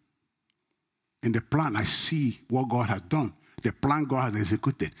freedom. In the plan, I see what God has done. The plan God has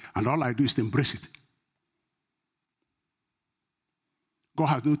executed. And all I do is to embrace it. God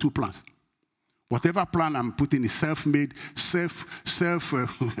has no two plans. Whatever plan I'm putting is self-made, I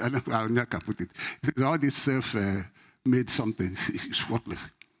don't know how I can put it. All this self-made something. It's worthless.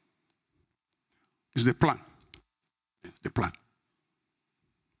 It's the plan. It's the plan.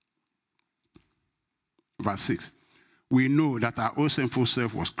 Verse 6. We know that our old sinful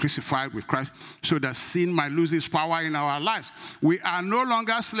self was crucified with Christ so that sin might lose its power in our lives. We are no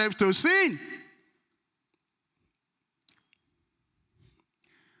longer slaves to sin.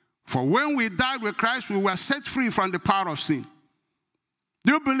 For when we died with Christ, we were set free from the power of sin.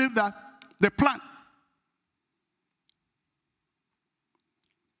 Do you believe that? The plan.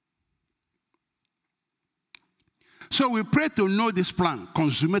 So we pray to know this plan,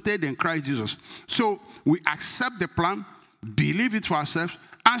 consummated in Christ Jesus. So we accept the plan, believe it for ourselves,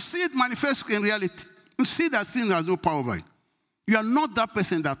 and see it manifest in reality. And see that sin has no power over it. You are not that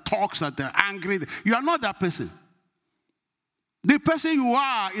person that talks, that they're angry. You are not that person. The person you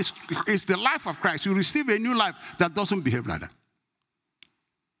are is the life of Christ. You receive a new life that doesn't behave like that.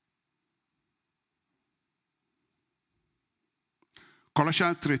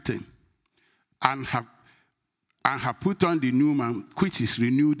 Colossians 3:10. And have put on the new man, which is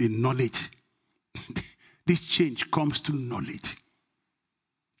renewed in knowledge. This change comes through knowledge.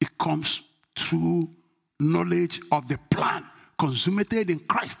 It comes through knowledge of the plan consummated in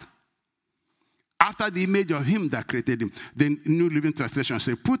Christ. after the image of him that created him. The New Living Translation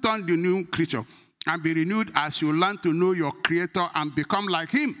says, put on the new creature and be renewed as you learn to know your Creator and become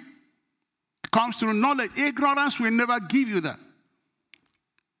like him. It comes through knowledge. Ignorance will never give you that.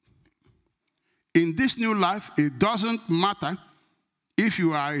 In this new life, it doesn't matter if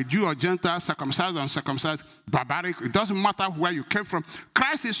you are a Jew or Gentile, circumcised or uncircumcised, barbaric. It doesn't matter where you came from.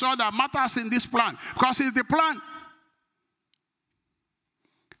 Christ is all that matters in this plan because he's the plan.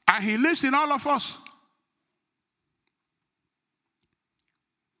 And he lives in all of us.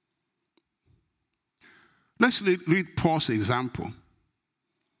 Let's read Paul's example.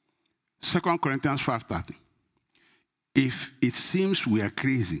 2 Corinthians 5:30. If it seems we are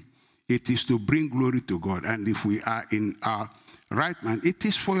crazy, it is to bring glory to God. And if we are in our right mind, it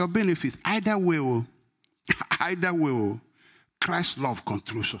is for your benefit. Either way, Christ's love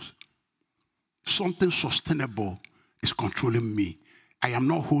controls us. Something sustainable is controlling me. I am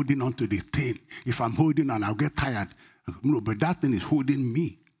not holding on to the thing. If I'm holding on, I'll get tired. No, but that thing is holding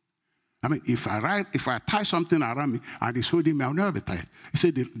me. I mean, if I tie something around me and it's holding me, I'll never be tired. He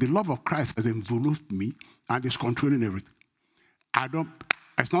said the love of Christ has enveloped me and is controlling everything.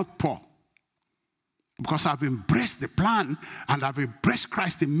 It's not Paul. Because I've embraced the plan and I've embraced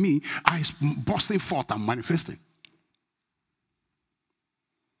Christ in me, and it's bursting forth and manifesting.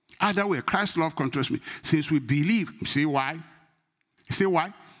 Either way, Christ's love controls me. Since we believe, see why?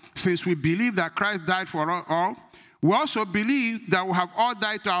 Since we believe that Christ died for all, we also believe that we have all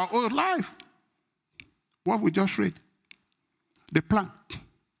died to our old life. What we just read. The plan.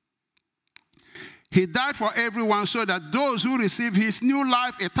 He died for everyone so that those who receive his new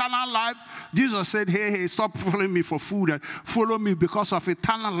life, eternal life, Jesus said, hey, stop following me for food and follow me because of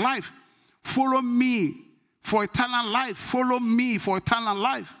eternal life. Follow me for eternal life. Follow me for eternal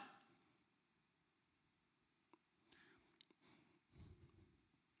life.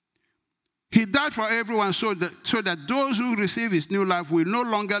 He died for everyone so that those who receive his new life will no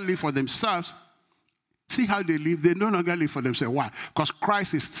longer live for themselves. See how they live? They no longer live for themselves. Why? Because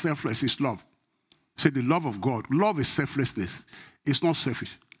Christ is selfless, is love. So the love of God. Love is selflessness. It's not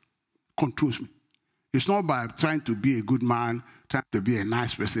selfish. Controls me. It's not by trying to be a good man, trying to be a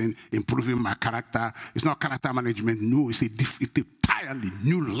nice person, improving my character. It's not character management. No, it's an entirely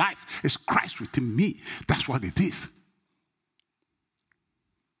new life. It's Christ within me. That's what it is.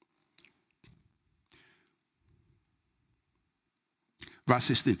 Verse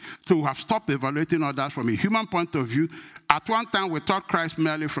 16. So we have stopped evaluating others from a human point of view. At one time, we taught Christ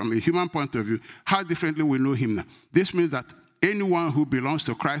merely from a human point of view. How differently we know him now. This means that anyone who belongs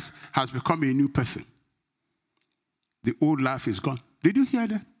to Christ has become a new person. The old life is gone. Did you hear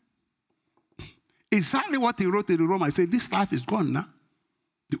that? Exactly what he wrote in the Romans. He said, this life is gone now.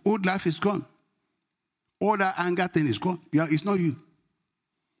 The old life is gone. All that anger thing is gone. Yeah, it's not you.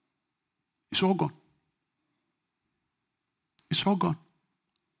 It's all gone. It's all gone.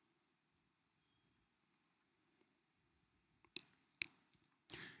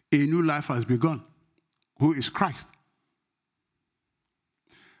 A new life has begun, who is Christ.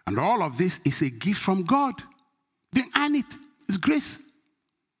 And all of this is a gift from God. They earn it. It's grace.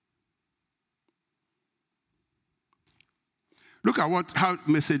 Look at how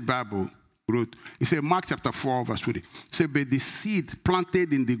Message Bible wrote. It said, Mark chapter 4, verse 20. It said, but the seed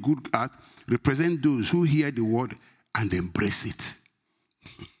planted in the good earth represent those who hear the word and embrace it.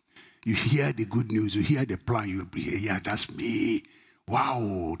 You hear the good news, you hear the plan, you hear, yeah, that's me.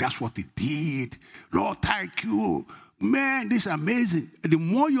 Wow, that's what he did. Lord, thank you. Man, this is amazing. The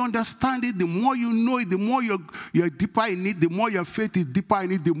more you understand it, the more you know it, the more you're deeper in it, the more your faith is deeper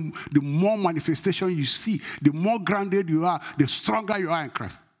in it, the more manifestation you see, the more grounded you are, the stronger you are in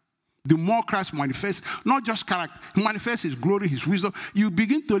Christ. The more Christ manifests, not just character, he manifests his glory, his wisdom. You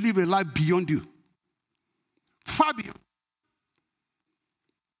begin to live a life beyond you. Far beyond.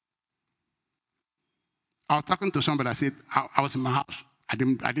 I was talking to somebody. I said, I was in my house. I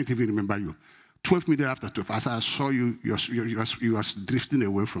didn't even remember you. 12 minutes after 12, as I saw you, you were drifting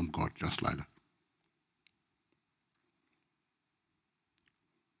away from God, just like that.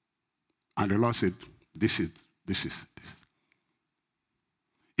 And the Lord said, this is.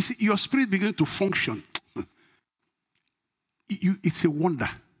 You see, your spirit begins to function. It's a wonder.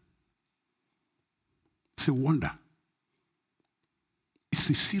 It's a wonder. It's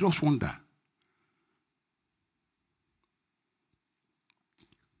a serious wonder.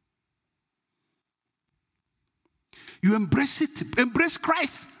 You embrace it. Embrace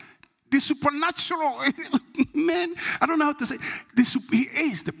Christ. The supernatural, man, I don't know how to say. He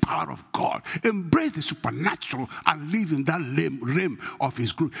is the power of God. Embrace the supernatural and live in that realm of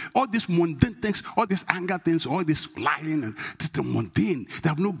his glory. All these mundane things, all these anger things, all this lying, and just the mundane, they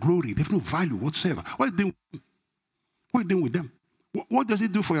have no glory, they have no value whatsoever. What are you doing with them? What does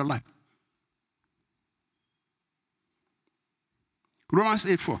it do for your life? Romans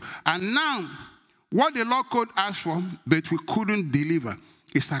 8:4. And now, what the law could ask for, but we couldn't deliver,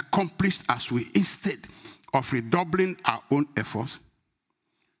 is accomplished as we, instead of redoubling our own efforts,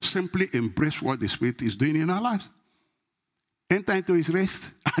 simply embrace what the Spirit is doing in our lives. Enter into his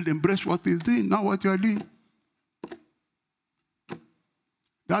rest and embrace what he's doing, not what you are doing.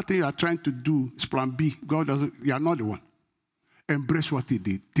 That thing you are trying to do is plan B. God doesn't, you are not the one. Embrace what he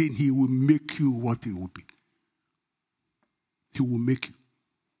did. Then he will make you what he will be. He will make you.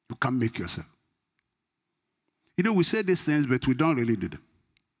 You can't make yourself. You know, we say these things, but we don't really do them.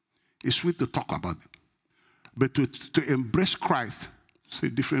 It's sweet to talk about them. But to embrace Christ, it's a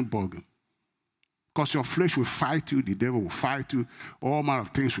different ballgame. Because your flesh will fight you, the devil will fight you, all manner of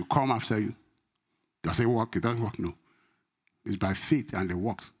things will come after you. Does it work? It doesn't work? No. It's by faith and it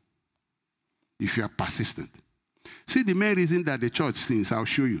works. If you are persistent. See, the main reason that the church sins, I'll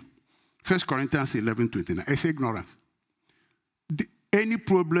show you. 1 Corinthians 11:29. It's ignorance. Any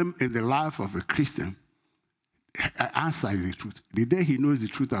problem in the life of a Christian, the answer is the truth. The day he knows the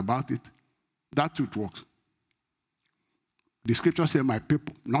truth about it, that truth works. The scripture says, my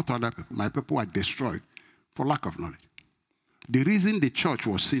people, not other people, my people are destroyed for lack of knowledge. The reason the church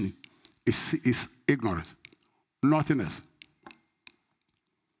was sinning is ignorance, nothing else.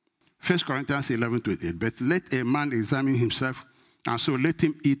 1 Corinthians 11:28. But let a man examine himself, and so let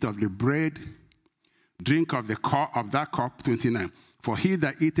him eat of the bread, drink of that cup, 29. For he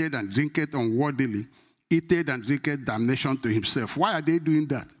that eateth and drinketh unworthily, eateth and drinketh damnation to himself. Why are they doing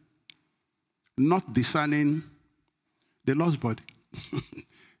that? Not discerning the Lord's body.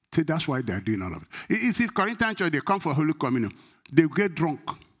 See, that's why they're doing all of it. It's the Corinthian church, they come for Holy Communion. They get drunk.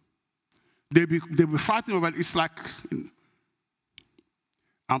 They'll be fighting over it. It's like,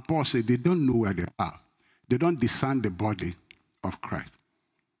 and Paul said, they don't know where they are. They don't discern the body of Christ.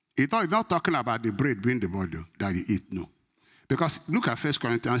 It's not talking about the bread being the body that you eat, no. Because look at 1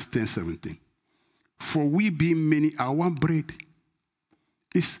 Corinthians 10:17. For we being many are one bread.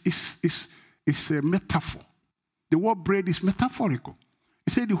 It's a metaphor. The word bread is metaphorical.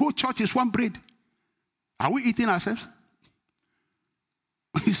 He said the whole church is one bread. Are we eating ourselves?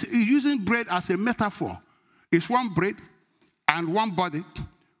 He's using bread as a metaphor. It's one bread and one body,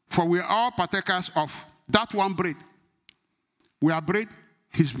 for we are all partakers of that one bread. We are bread,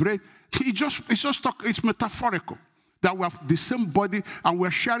 his bread. It's metaphorical. That we have the same body and we're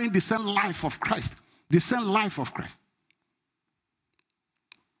sharing the same life of Christ. The same life of Christ.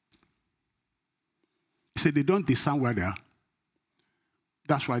 He said they don't discern where they are.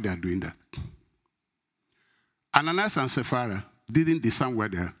 That's why they are doing that. Ananias and Sapphira didn't discern where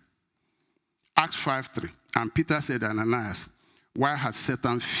they are. Acts 5:3. And Peter said, Ananias, why has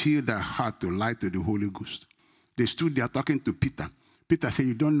Satan filled their heart to lie to the Holy Ghost? They stood there talking to Peter. Peter said,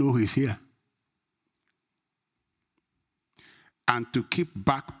 you don't know who is here. And to keep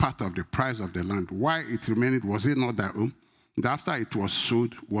back part of the price of the land. Why it remained, was it not their own? And after it was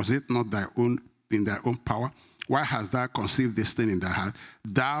sold, was it not their own in their own power? Why hast thou conceived this thing in thy heart?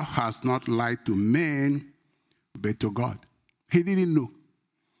 Thou hast not lied to men, but to God. He didn't know.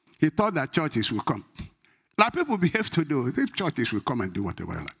 He thought that churches will come. Like people behave to do. If churches will come and do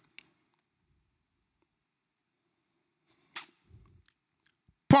whatever they like.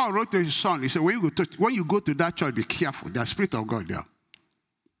 Paul wrote to his son, he said, when you go to that church, be careful. There's Spirit of God there.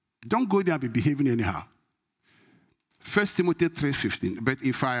 Don't go there and be behaving anyhow. 1 Timothy 3:15. But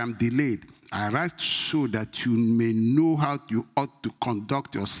if I am delayed, I write so that you may know how you ought to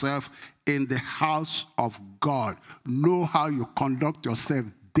conduct yourself in the house of God. Know how you conduct yourself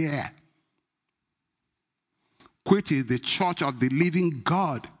there. Which is the church of the living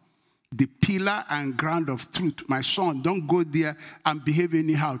God. The pillar and ground of truth. My son, don't go there and behave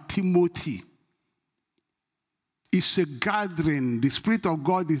anyhow. Timothy. It's a gathering. The Spirit of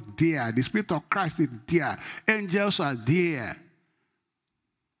God is there. The Spirit of Christ is there. Angels are there.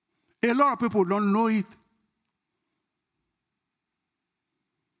 A lot of people don't know it.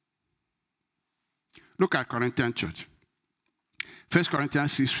 Look at Corinthian church. 1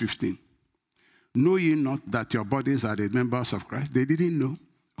 Corinthians 6:15. Know ye not that your bodies are the members of Christ? They didn't know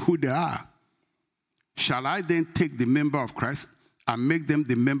who they are. Shall I then take the member of Christ and make them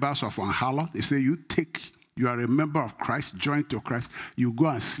the members of one harlot? They say you are a member of Christ, joined to Christ. You go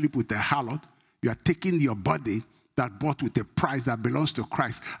and sleep with a harlot. You are taking your body that bought with a price that belongs to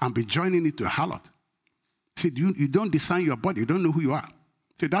Christ and be joining it to a harlot. See, you don't discern your body. You don't know who you are.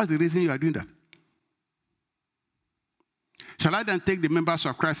 So that's the reason you are doing that. Shall I then take the members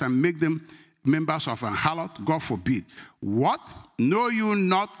of Christ and make them members of an harlot? God forbid. What? Know you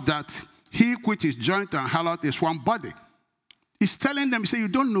not that he which is joined to an harlot is one body? He's telling them, he said, you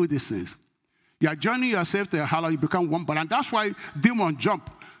don't know these things. You are joining yourself to a harlot, you become one body. And that's why demons jump.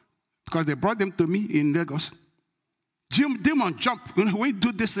 Because they brought them to me in Lagos. Demon jump. When you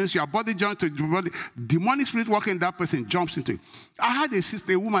do these things, your body jumps to your body. Demonic spirit walking, that person jumps into it. I had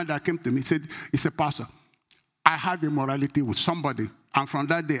a woman that came to me, said, it's a pastor. I had immorality with somebody, and from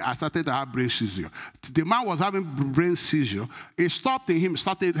that day, I started to have brain seizure. The man was having brain seizure. It stopped in him,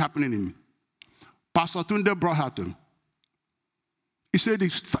 started happening in me. Pastor Tunde brought her to me. He said,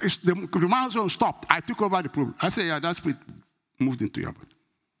 the man's zone stopped. I took over the problem. I said, yeah, that spirit moved into your body.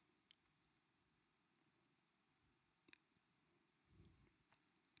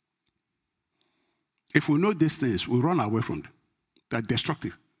 If we know these things, we run away from them. They're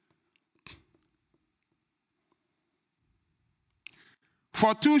destructive.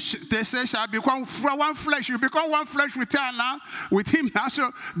 For two, they say, shall become one flesh. You become one flesh with her now, with him now. So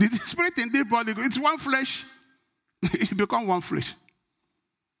the spirit in this body, it's one flesh. You become one flesh.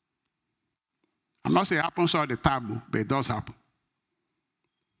 I'm not saying it happens all the time, but it does happen.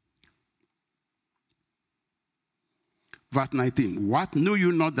 Verse 19. What? Know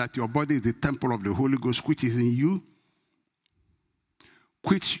you not that your body is the temple of the Holy Ghost, which is in you,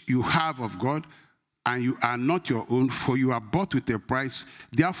 which you have of God, and you are not your own, for you are bought with a price.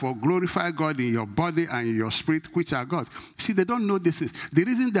 Therefore, glorify God in your body and in your spirit, which are God's. See, they don't know this. The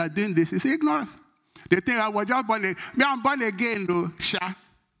reason they are doing this is ignorance. They think, I was just born again. Me, I'm born again, though. Sha.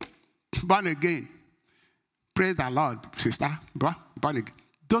 Born again. Praise the Lord, sister. Bro, born again.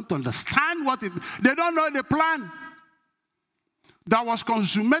 Don't understand what it... They don't know the plan that was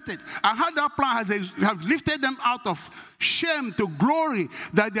consummated, and how that plan has lifted them out of shame to glory,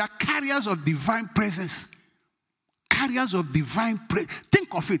 that they are carriers of divine presence. Carriers of divine presence.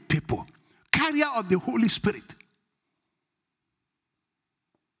 Think of it, people. Carrier of the Holy Spirit.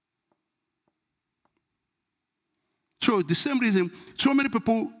 So the same reason, so many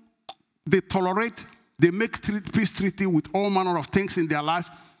people, they tolerate, they make peace treaty with all manner of things in their lives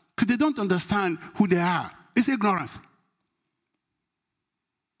because they don't understand who they are. It's ignorance.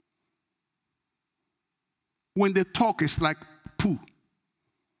 When they talk, it's like poo.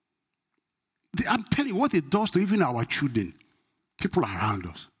 I'm telling you what it does to even our children, people around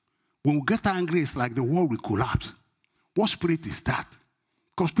us. When we get angry, it's like the world will collapse. What spirit is that?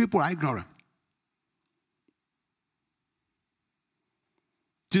 Because people are ignorant.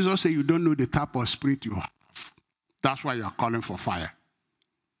 Jesus said you don't know the type of spirit you have. That's why you are calling for fire.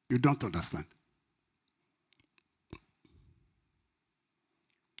 You don't understand.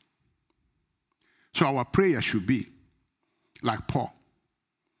 So our prayer should be like Paul.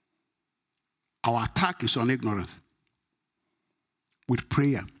 Our attack is on ignorance. With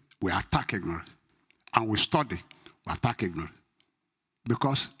prayer, we attack ignorance. And with study, we attack ignorance.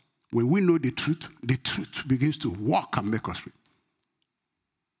 Because when we know the truth begins to walk and make us free.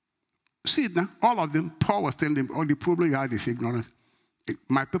 See it now, all of them, Paul was telling them, all the problem you had is ignorance.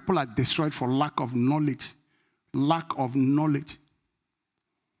 My people are destroyed for lack of knowledge. Lack of knowledge.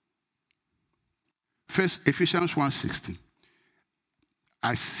 First, Ephesians 1:16.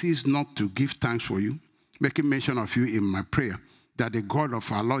 I cease not to give thanks for you, making mention of you in my prayer, that the God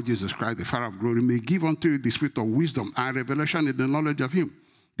of our Lord Jesus Christ, the Father of glory, may give unto you the spirit of wisdom and revelation in the knowledge of him.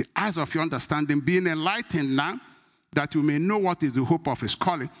 The eyes of your understanding being enlightened now, that you may know what is the hope of his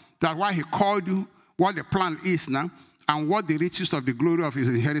calling, that why he called you, what the plan is now, and what the riches of the glory of his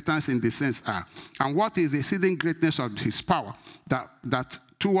inheritance in the saints are, and what is the exceeding greatness of his power, that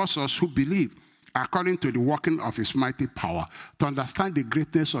towards us who believe, according to the working of his mighty power, to understand the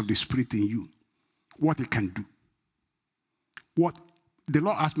greatness of the Spirit in you, what it can do. What the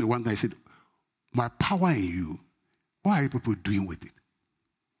Lord asked me one day, he said, my power in you, what are you people doing with it?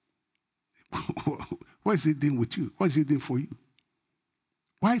 What is it doing with you? What is it doing for you?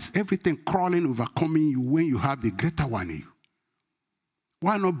 Why is everything crawling, overcoming you when you have the greater one in you?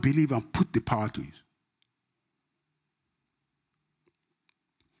 Why not believe and put the power to use?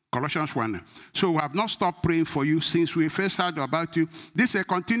 Colossians 1. So we have not stopped praying for you since we first heard about you. This is a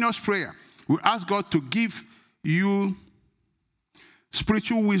continuous prayer. We ask God to give you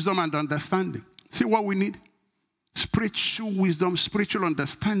spiritual wisdom and understanding. See what we need? Spiritual wisdom, spiritual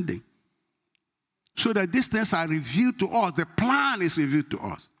understanding. So that these things are revealed to us. The plan is revealed to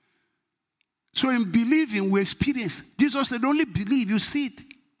us. So in believing, we experience. Jesus said, only believe, you see it.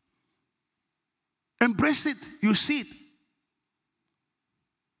 Embrace it. You see it.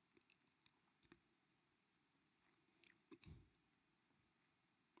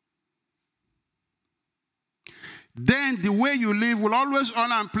 Then the way you live will always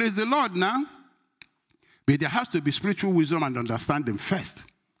honor and praise the Lord now. But there has to be spiritual wisdom and understanding first.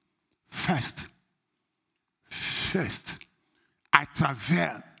 First. I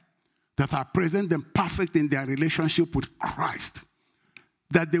travail that I present them perfect in their relationship with Christ.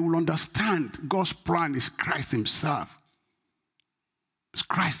 That they will understand God's plan is Christ himself. It's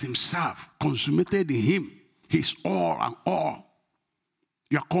Christ himself, consummated in him. He's all and all.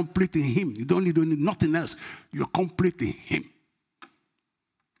 You're complete in him. You don't need nothing else. You're complete in him.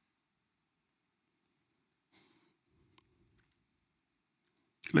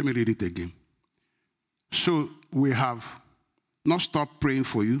 Let me read it again. So we have not stopped praying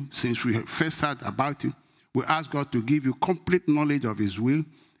for you since we first heard about you. We ask God to give you complete knowledge of his will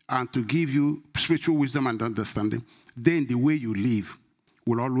and to give you spiritual wisdom and understanding. Then the way you live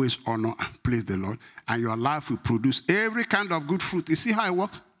will always honor and praise the Lord, and your life will produce every kind of good fruit. You see how it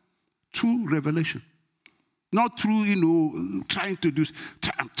works? Through revelation. Not through, trying to do,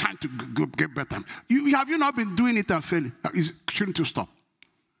 I'm trying to get better. Have you not been doing it and failing? Shouldn't you stop?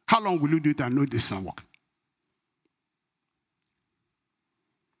 How long will you do it and know this doesn't work?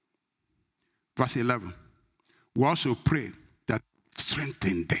 Verse 11. We also pray that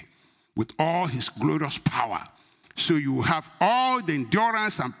strengthen them with all his glorious power, so you will have all the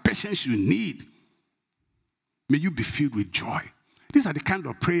endurance and patience you need. May you be filled with joy. These are the kind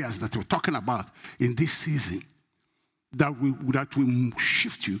of prayers that we're talking about in this season, that will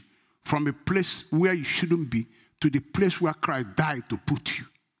shift you from a place where you shouldn't be to the place where Christ died to put you.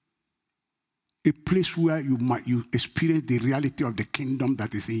 A place where you experience the reality of the kingdom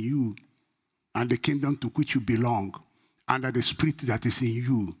that is in you, and the kingdom to which you belong, under the spirit that is in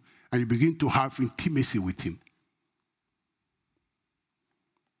you, and you begin to have intimacy with him.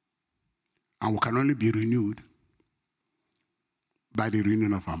 And we can only be renewed by the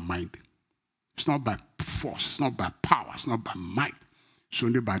renewing of our mind. It's not by force, it's not by power, it's not by might. It's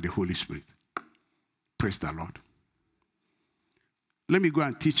only by the Holy Spirit. Praise the Lord. Let me go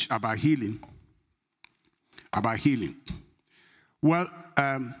and teach about healing. About healing. Well,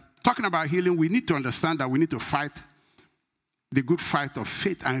 talking about healing, we need to understand that we need to fight the good fight of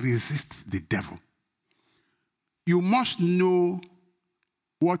faith and resist the devil. You must know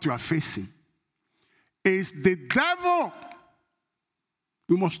what you are facing. It's the devil.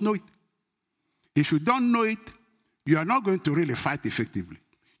 You must know it. If you don't know it, you are not going to really fight effectively.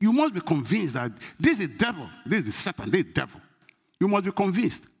 You must be convinced that this is the devil, this is Satan, this is the devil. You must be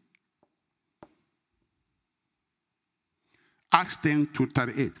convinced. Acts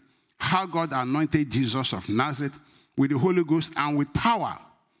 10:38. How God anointed Jesus of Nazareth with the Holy Ghost and with power,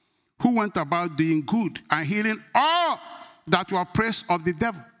 who went about doing good and healing all that were oppressed of the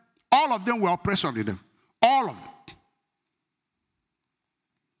devil. All of them were oppressed of the devil. All of them.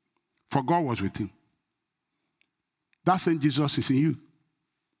 For God was with him. That same Jesus is in you.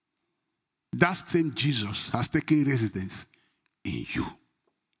 That same Jesus has taken residence in you.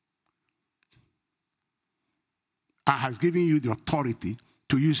 And has given you the authority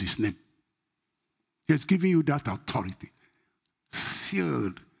to use his name. He has given you that authority,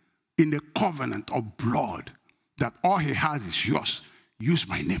 sealed in the covenant of blood, that all he has is yours. Use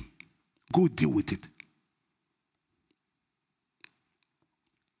my name. Go deal with it.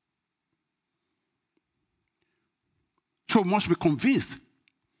 So must be convinced.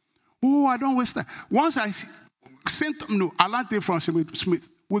 Oh, I don't waste time. Once I sent, I learned it from Smith.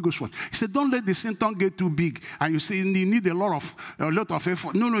 Wigglesworth. He said, don't let the symptom get too big. And you say you need a lot of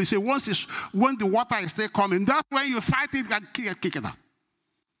effort. No, he said, when the water is still coming, that's when you fight it and kick it out.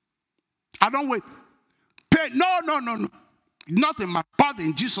 I don't wait. Pain. No. Not in my body,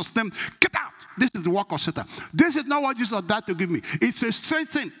 in Jesus' name. Get out. This is the work of Satan. This is not what Jesus died to give me. It's a straight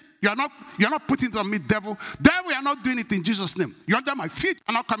thing. You're not putting it on me, devil. Devil, you're not doing it in Jesus' name. You're under my feet.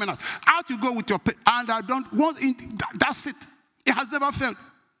 I'm not coming out. Out you go with your pain. And I don't want it. That's it. It has never failed.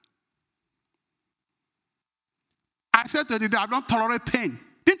 I said to the day, I don't tolerate pain.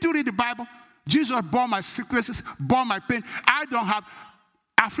 Didn't you read the Bible? Jesus bore my sicknesses, bore my pain. I don't have,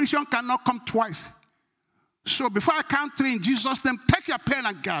 affliction cannot come twice. So before I count three in Jesus' name, take your pain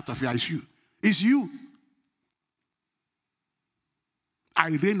and get out of here. It's you. It's you. I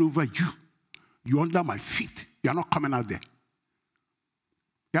reign over you. You're under my feet. You're not coming out there.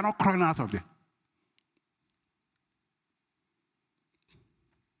 You're not crawling out of there.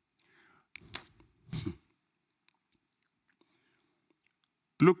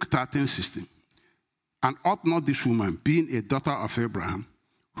 Luke 13:16. And ought not this woman, being a daughter of Abraham,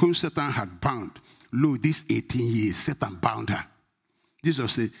 whom Satan had bound, lo, these 18 years, Satan bound her.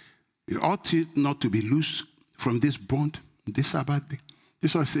 Jesus said, you ought not to be loose from this bond, this Sabbath day.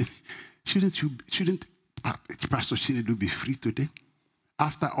 Jesus said, shouldn't Pastor Chinedu be free today?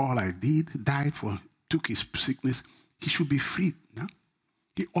 After all I did, took his sickness, he should be free now.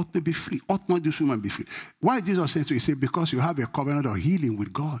 He ought to be free. Ought not this woman be free? Why Jesus said to you? He said, because you have a covenant of healing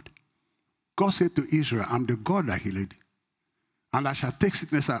with God. God said to Israel, I'm the God that healed thee, and I shall take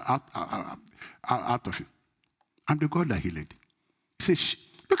sickness out of you. I'm the God that healed thee. He says,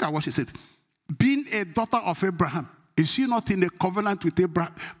 look at what she said. Being a daughter of Abraham, is she not in a covenant with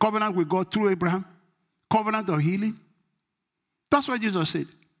Abraham, covenant with God through Abraham? Covenant of healing? That's what Jesus said.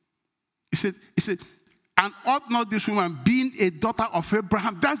 He said, and ought not this woman, being a daughter of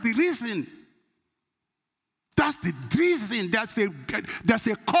Abraham? That's the reason. That's the reason. There's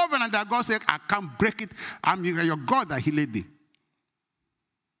a covenant that God said, I can't break it. I'm your God that healed thee.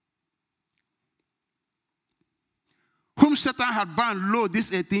 Whom Satan had bound, lo,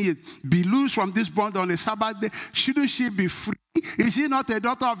 this 18 years, be loose from this bond on a Sabbath day. Shouldn't she be free? Is she not a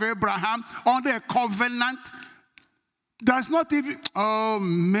daughter of Abraham under a covenant? There's not even, oh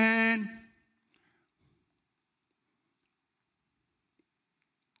man.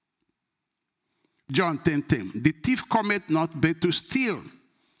 John 10:10. The thief cometh not but to steal,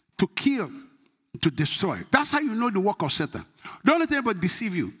 to kill, to destroy. That's how you know the work of Satan. Don't let anybody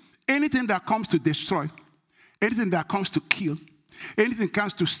deceive you. Anything that comes to destroy, anything that comes to kill, anything that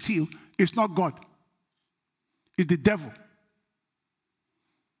comes to steal, it's not God. It's the devil.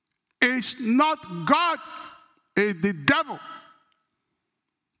 It's not God. It's the devil.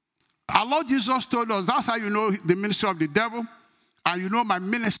 Our Lord Jesus told us, that's how you know the ministry of the devil, and you know my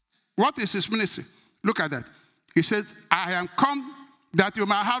ministry. What is his ministry? Look at that. He says, I am come that you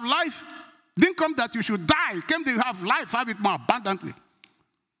might have life. Didn't come that you should die. He came to have life, have it more abundantly.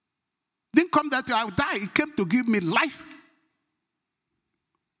 Didn't come that I would die. He came to give me life.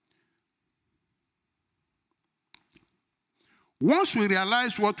 Once we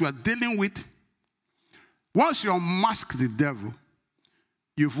realize what we are dealing with, once you unmask the devil,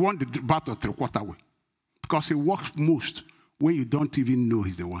 you've won the battle 3/4 way. Because he works most when you don't even know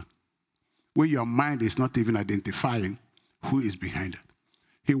he's the one. When your mind is not even identifying who is behind it.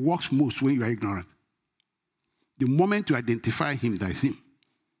 He works most when you are ignorant. The moment you identify him, that is him.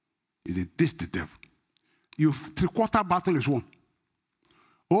 Is this the devil? Your 3/4 battle is won.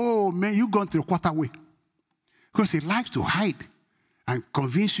 Oh man, you've gone 3/4 way. Because he likes to hide and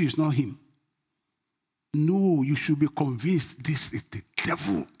convince you it's not him. No, you should be convinced this is the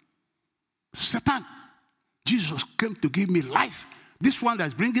devil. Satan. Jesus came to give me life. This one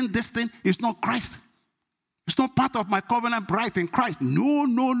that's bringing this thing is not Christ. It's not part of my covenant right in Christ.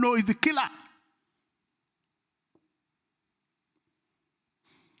 No, it's the killer.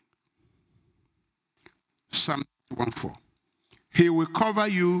 Psalm 1:4. He will cover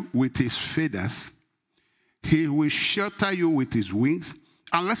you with his feathers. He will shelter you with his wings.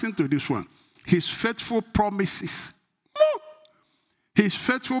 And listen to this one. His faithful promises. His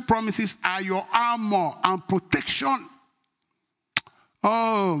faithful promises are your armor and protection.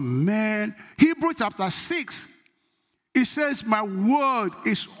 Oh, man. Hebrews chapter 6. It says, my word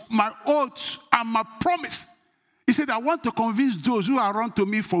is my oath and my promise. He said, I want to convince those who are run to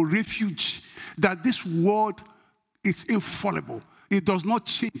me for refuge that this word is infallible. It does not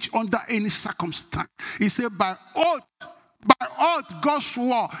change under any circumstance. He said, by oath, God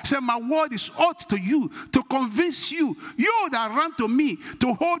swore. He said, my word is oath to you, to convince you, you that run to me,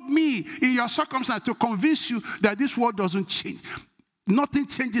 to hold me in your circumstance, to convince you that this word doesn't change. Nothing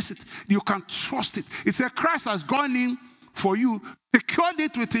changes it. You can trust it. It said, Christ has gone in for you, secured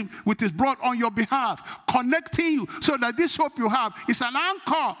it with him, with his blood on your behalf, connecting you so that this hope you have is an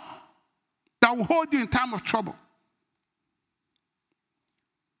anchor that will hold you in time of trouble.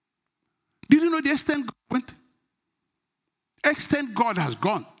 Did you know the extent God went? Extent God has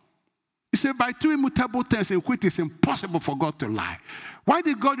gone. He said, by two immutable things in which it's impossible for God to lie. Why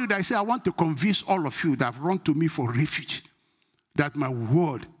did God do that? He said, I want to convince all of you that have run to me for refuge that my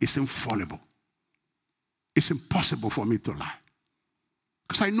word is infallible. It's impossible for me to lie.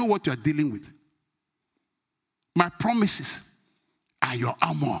 Because I know what you are dealing with. My promises are your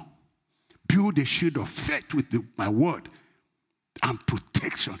armor. Build a shield of faith with my word and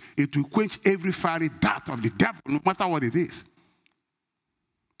protection. It will quench every fiery dart of the devil, no matter what it is.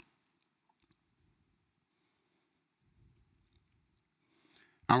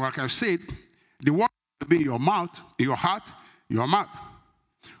 And like I've said, the word will be in your mouth, in your heart, your mouth.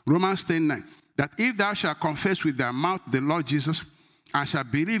 Romans 10:9. That if thou shalt confess with thy mouth the Lord Jesus, and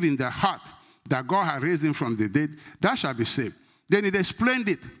shalt believe in thy heart that God has raised him from the dead, thou shalt be saved. Then it explained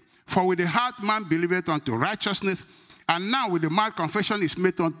it. For with the heart man believeth unto righteousness, and now with the mouth confession is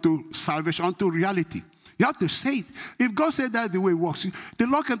made unto salvation, unto reality. You have to say it. If God said that's the way it works. The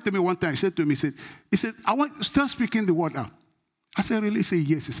Lord came to me one time, he said to me, he said, I want start speaking the word out. I said, really? He said,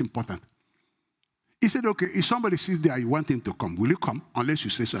 yes, it's important. He said, okay, if somebody sits there, you want him to come. Will you come? Unless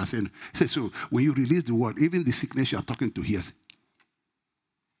you say so. I said, no. He said, so when you release the word, even the sickness you are talking to hears it.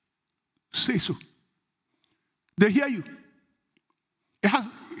 Say so. They hear you. It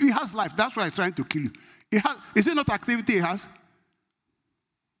has life. That's why it's trying to kill you. Is it not activity it has?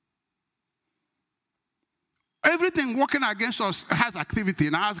 Everything working against us has activity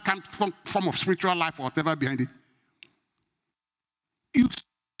and has some form of spiritual life or whatever behind it.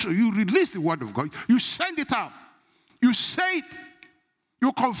 So you release the word of God. You send it out. You say it.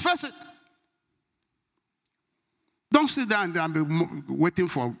 You confess it. Don't sit down and be waiting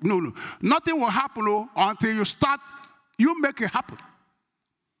for, no. Nothing will happen until you start, you make it happen.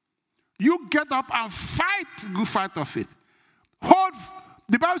 You get up and fight the good fight of faith.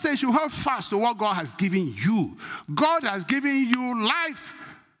 The Bible says you hold fast to what God has given you. God has given you life,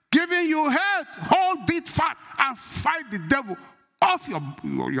 given you health. Hold it fast and fight the devil off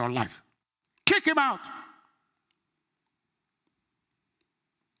your life. Kick him out.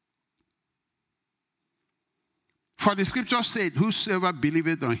 For the scripture said, whosoever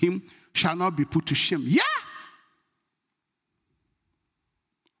believeth on him shall not be put to shame. Yeah.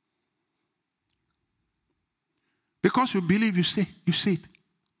 Because you believe, you say it.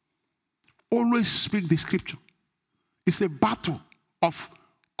 Always speak the scripture. It's a battle of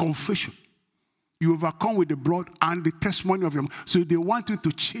confession. You overcome with the blood and the testimony of your mouth. So they want you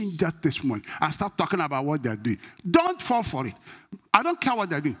to change that testimony and start talking about what they're doing. Don't fall for it. I don't care what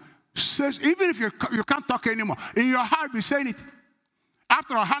they're doing. Even if you can't talk anymore, in your heart be saying it.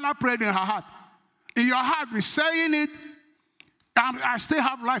 After Hannah prayed in her heart, in your heart be saying it. I still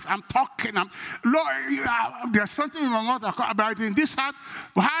have life. I'm talking. Lord, there's something in my mouth about it. In this heart,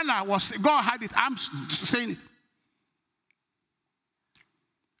 God had it. I'm saying it.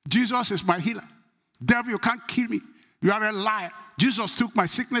 Jesus is my healer. Devil, you can't kill me. You are a liar. Jesus took my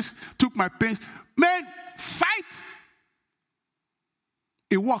sickness, took my pains. Man, fight.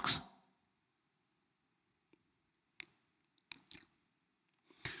 It works.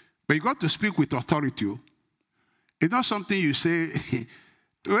 But you got to speak with authority. It's not something you say,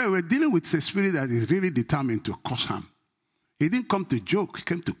 well, we're dealing with a spirit that is really determined to cause harm. He didn't come to joke, he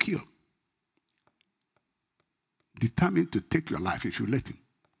came to kill. Determined to take your life if you let him.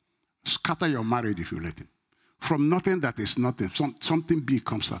 Scatter your marriage if you let him. From nothing that is nothing, something big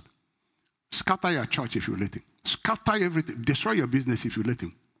comes out. Scatter your church if you let him. Scatter everything. Destroy your business if you let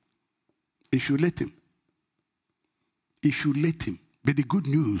him. If you let him. If you let him. But the good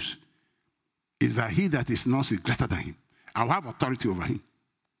news is that he that is in us is greater than him. I will have authority over him.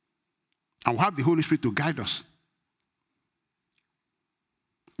 I will have the Holy Spirit to guide us.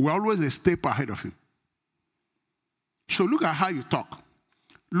 We're always a step ahead of him. So look at how you talk.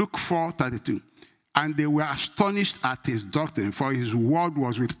 Luke 4:32. And they were astonished at his doctrine, for his word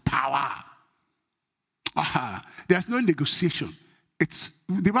was with power. There's no negotiation.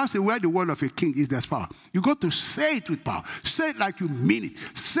 The Bible says where the word of a king is, there's power. You got to say it with power. Say it like you mean it.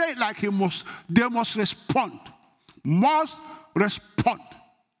 Say it like they must respond. Must respond.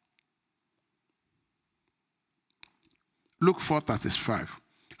 Luke 4:35.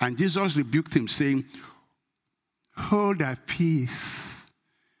 And Jesus rebuked him, saying, hold thy peace.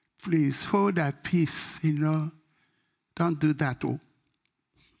 Please, hold thy peace, Don't do that, Don't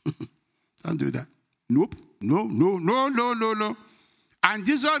do that. Nope. No. And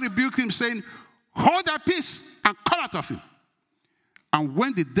Jesus rebuked him, saying, hold thy peace, and come out of him. And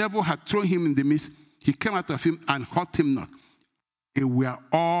when the devil had thrown him in the midst, he came out of him and hurt him not. They were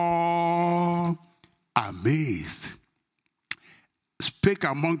all amazed. Spake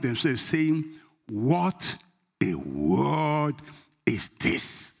among themselves, saying, what a word is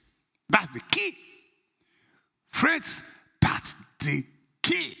this? That's the key. Friends, that's the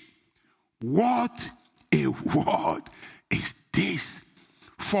key. What a word is this?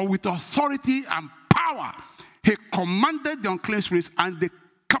 For with authority and power, he commanded the unclean spirits and they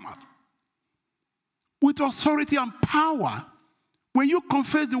come out. With authority and power. When you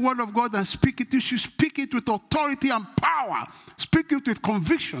confess the word of God and speak it, you should speak it with authority and power. Speak it with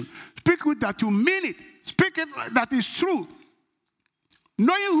conviction. Speak it that you mean it. Speak it that is true.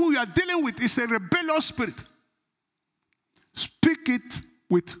 Knowing who you are dealing with is a rebellious spirit. Speak it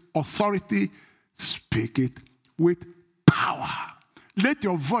with authority. Speak it with power. Let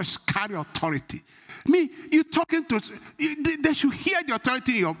your voice carry authority. You're talking to, they should hear the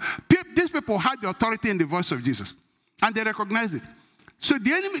authority. These people had the authority in the voice of Jesus. And they recognized it. So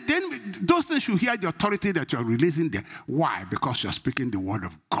the enemy, those things you hear the authority that you're releasing there. Why? Because you're speaking the word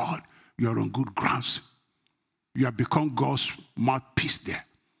of God. You're on good grounds. You have become God's mouthpiece there.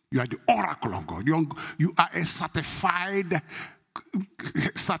 You are the oracle of God. You are a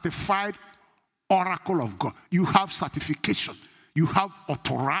certified oracle of God. You have certification. You have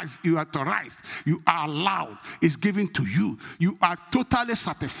authorized. You are authorized. You are allowed. It's given to you. You are totally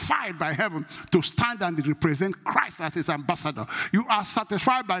certified by heaven to stand and represent Christ as his ambassador. You are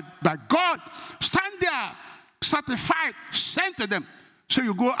certified by God. Stand there, certified, sent to them. So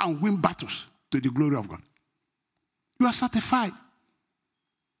you go and win battles to the glory of God. You are certified.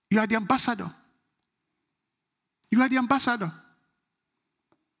 You are the ambassador. You are the ambassador.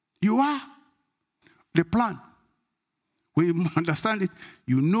 You are the plan. When you understand it,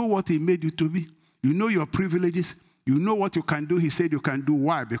 you know what he made you to be. You know your privileges. You know what you can do. He said you can do.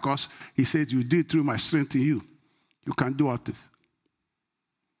 Why? Because he said you do it through my strength in you. You can do all this.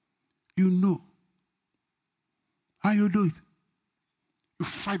 You know. How you do it? You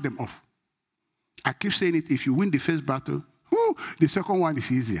fight them off. I keep saying it. If you win the first battle, the second one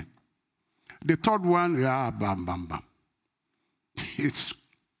is easier. The third one, bam, bam, bam. It's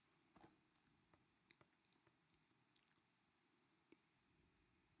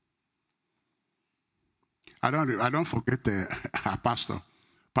I don't forget our pastor,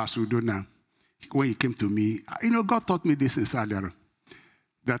 Pastor Udona, when he came to me. God taught me this in Saudi,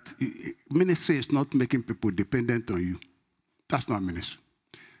 that ministry is not making people dependent on you. That's not ministry.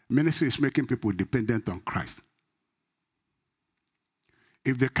 Ministry is making people dependent on Christ.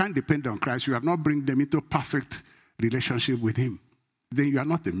 If they can't depend on Christ, you have not bring them into a perfect relationship with him. Then you are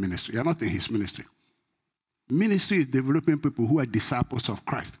not in ministry. You are not in his ministry. Ministry is developing people who are disciples of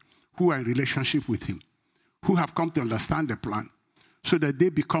Christ, who are in relationship with him, who have come to understand the plan, so that they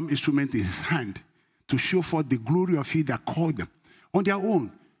become instruments in his hand to show forth the glory of he that called them. On their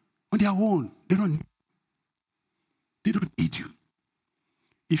own. They don't need you.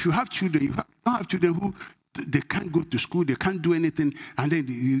 If you have children, you don't have children who they can't go to school, they can't do anything, and then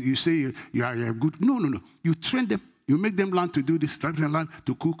you say you are good. No. You train them. You make them learn to do this, learn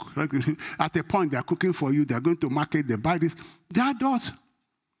to cook. At a point, they are cooking for you. They are going to market. They buy this. They are adults.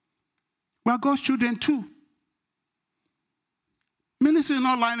 We are God's children too. Ministry is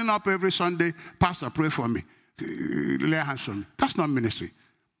not lining up every Sunday. Pastor, pray for me. Lay hands on me. That's not ministry.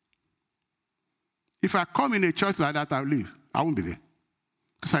 If I come in a church like that, I'll leave. I won't be there.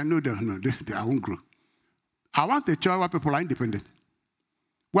 Because I know I won't grow. I want a church where people are independent.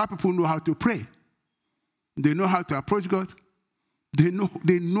 Where people know how to pray. They know how to approach God. They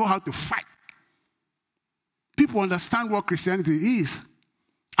know how to fight. People understand what Christianity is.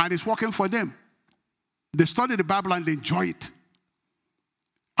 And it's working for them. They study the Bible and they enjoy it.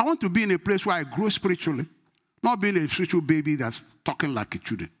 I want to be in a place where I grow spiritually. Not being a spiritual baby that's talking like a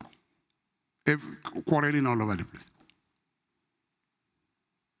children. Quarreling all over the place.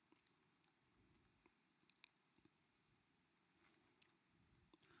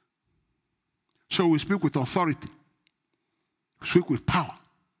 So we speak with authority. We speak with power.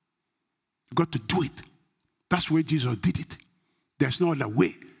 You got to do it. That's the way Jesus did it. There's no other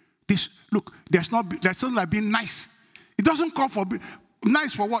way. There's nothing like being nice. It doesn't come for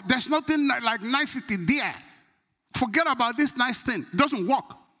nice for what? There's nothing like nicety there. Forget about this nice thing. It doesn't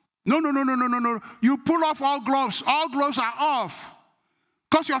work. No. You pull off all gloves. All gloves are off.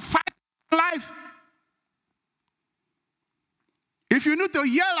 Because you're fighting life. If you need to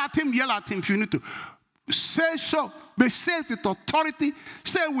yell at him, yell at him. If you need to say so, be saved with authority,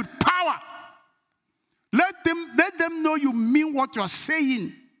 say it with power. Let them know you mean what you're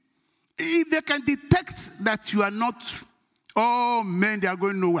saying. If they can detect that you are not, oh man, they are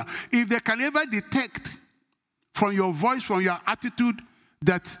going nowhere. If they can ever detect from your voice, from your attitude,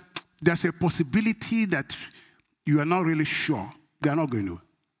 that there's a possibility that you are not really sure, they are not going nowhere.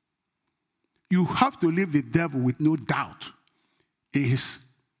 You have to leave the devil with no doubt in his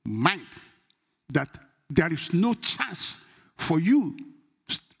mind that there is no chance for you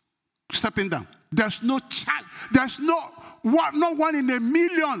stepping down. There's no chance. There's no one in a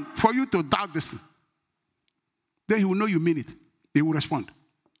million for you to doubt this thing. Then he will know you mean it. He will respond.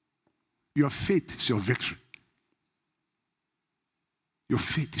 Your faith is your victory. Your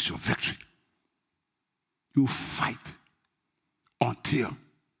faith is your victory. You fight until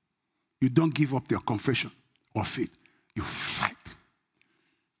you don't give up your confession or faith. You fight.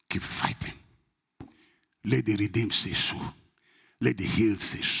 Keep fighting. Let the redeemed say so. Let the healed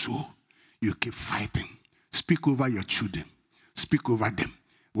say so. You keep fighting. Speak over your children. Speak over them.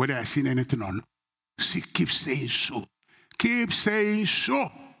 Whether I've seen anything or not. Keep saying so. Keep saying so.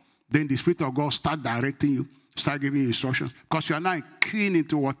 Then the Spirit of God start directing you start giving you instructions, because you are now keen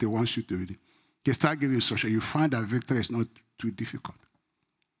into what they want you to do. They start giving you instructions. You find that victory is not too difficult.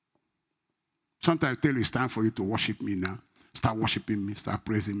 Sometimes I tell you it's time for you to worship me now. Start worshiping me, start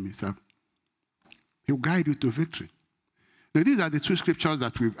praising me. He'll guide you to victory. Now, these are the two scriptures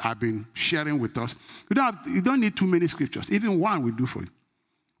that we have been sharing with us. You don't need too many scriptures. Even one will do for you.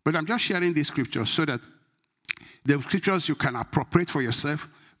 But I'm just sharing these scriptures so that the scriptures you can appropriate for yourself,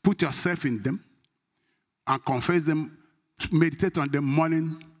 put yourself in them, and confess them, meditate on them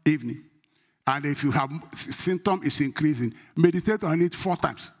morning, evening. And if you have symptom is increasing, meditate on it 4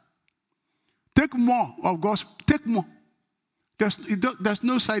 times. Take more of God's, take more. There's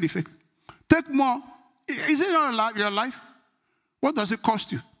no side effect. Take more. Is it not your life? What does it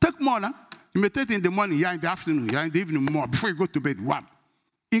cost you? Take more now. You meditate in the morning, you're in the afternoon, you're in the evening more. Before you go to bed, wham.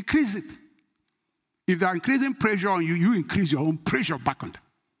 Increase it. If they're increasing pressure on you, you increase your own pressure back on them.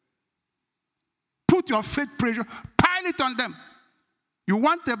 Put your faith pressure, pile it on them. You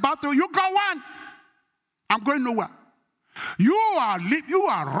want a battle, you go on. I'm going nowhere. You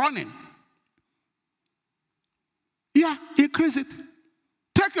are running. Yeah, increase it.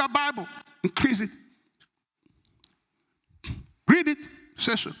 Take your Bible, increase it. Read it,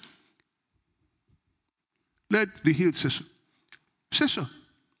 say so. Let the healed say so. Say so.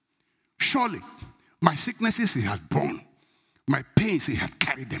 Surely, my sicknesses he had borne, my pains he had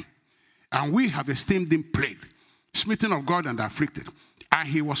carried them. And we have esteemed him plagued, smitten of God and afflicted. And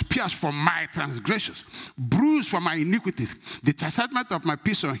he was pierced for my transgressions, bruised for my iniquities. The chastisement of my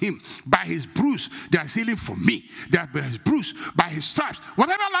peace on him. By his bruise, there is healing for me. There is bruise by his stripes.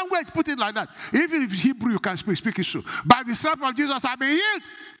 Whatever language, put it like that. Even if it's Hebrew, you can speak it so. By the stripes of Jesus, I've been healed.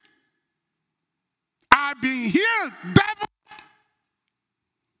 I've been healed. Devil.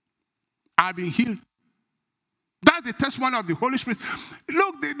 I've been healed. That's the testimony of the Holy Spirit.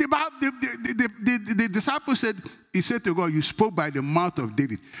 Look, the disciple said, he said to God, you spoke by the mouth of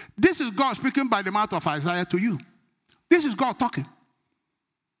David. This is God speaking by the mouth of Isaiah to you. This is God talking.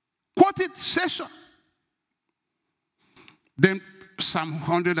 Quote it, say so. Then Psalm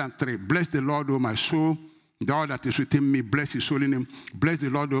 103, bless the Lord, O my soul, and all that is within me, bless his holy name. Bless the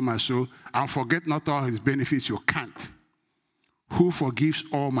Lord, O my soul, and forget not all his benefits. You can't. Who forgives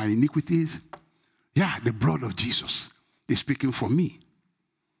all my iniquities? Yeah, the blood of Jesus is speaking for me.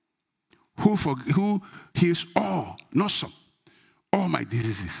 Who heals all, not some, all my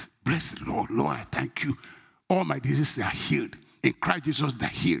diseases. Bless the Lord. Lord, I thank you. All my diseases are healed. In Christ Jesus, they're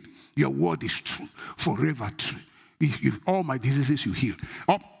healed. Your word is true, forever true. All my diseases you heal.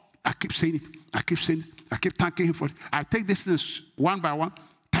 Oh, I keep saying it. I keep saying it. I keep thanking him for it. I take these things one by one,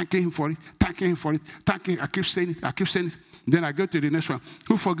 thanking him for it, thanking him for it, thanking. I keep saying it. I keep saying it. Then I go to the next one.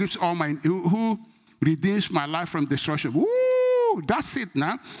 Who forgives all my, who redeems my life from destruction. Woo! That's it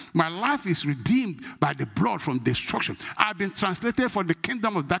now. My life is redeemed by the blood from destruction. I've been translated from the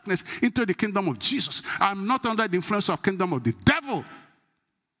kingdom of darkness into the kingdom of Jesus. I'm not under the influence of the kingdom of the devil.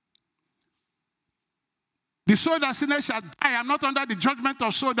 The soul that sinneth shall die. I'm not under the judgment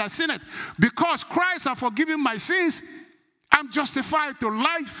of soul that sinneth. Because Christ has forgiven my sins, I'm justified to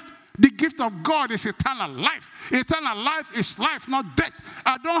life. The gift of God is eternal life. Eternal life is life, not death.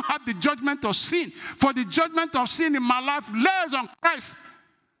 I don't have the judgment of sin. For the judgment of sin in my life lays on Christ.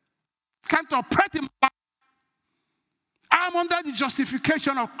 Can't operate in my life. I'm under the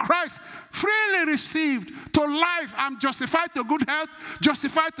justification of Christ, freely received to life. I'm justified to good health,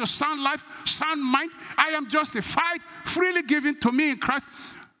 justified to sound life, sound mind. I am justified, freely given to me in Christ.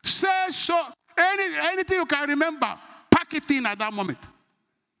 Say so. Anything you can remember, pack it in at that moment.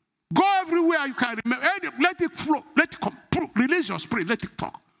 Go everywhere you can remember. Let it flow. Let it come. Release your spirit. Let it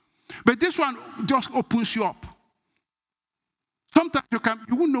talk. But this one just opens you up. Sometimes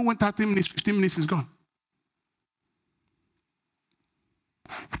you won't know when 30 minutes, 15 minutes is gone.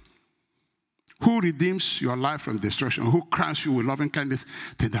 Who redeems your life from destruction? Who crowns you with loving kindness?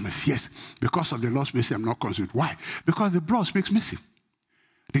 Tell them, yes, because of the Lord's mercy, I'm not consumed. Why? Because the blood speaks mercy.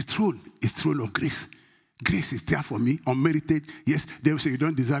 The throne is throne of grace. Grace is there for me, unmerited. Yes, they will say you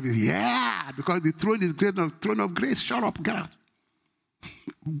don't deserve it. Yeah, because the throne is great, throne of grace. Shut up, get out.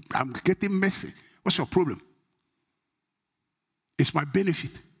 I'm getting messy. What's your problem? It's my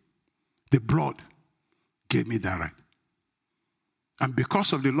benefit. The blood gave me that right. And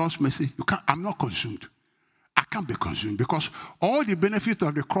because of the Lord's mercy, I'm not consumed. I can't be consumed because all the benefit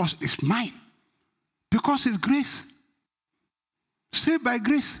of the cross is mine. Because it's grace. Saved by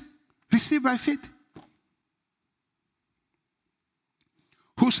grace. Received by faith.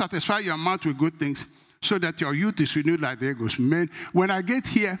 Who satisfy your mouth with good things so that your youth is renewed like the eagles. Man, when I get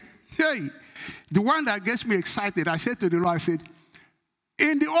here, hey, the one that gets me excited, I said to the Lord, I said,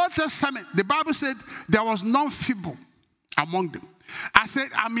 In the Old Testament, the Bible said there was none feeble among them. I said,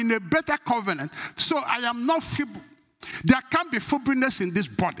 I'm in a better covenant, so I am not feeble. There can't be feebleness in this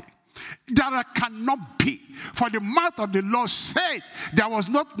body. There cannot be. For the mouth of the Lord said there was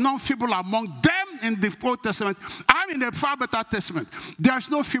not none feeble among them in the Old Testament. I'm in a far better testament. There's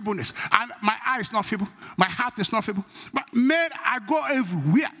no feebleness. And my eye is not feeble. My heart is not feeble. But man, I go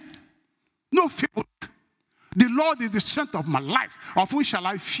everywhere. No feebleness. The Lord is the strength of my life. Of whom shall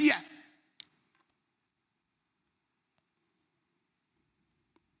I fear?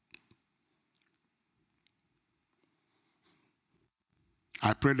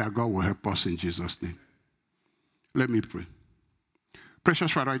 I pray that God will help us in Jesus' name. Let me pray.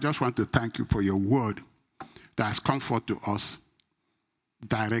 Precious Father, I just want to thank you for your word that has comfort to us,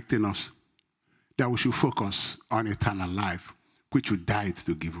 directing us, that we should focus on eternal life, which you died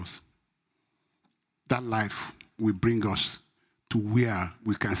to give us. That life will bring us to where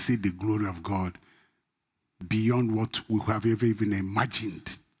we can see the glory of God beyond what we have ever even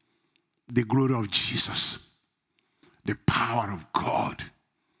imagined. The glory of Jesus, the power of God,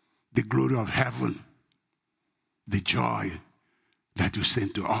 the glory of heaven, the joy that you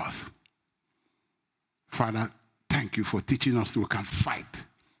sent to us. Father, thank you for teaching us that we can fight,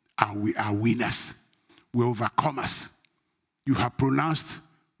 and we are winners. We are overcomers. You have pronounced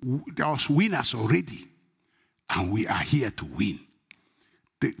us winners already, and we are here to win.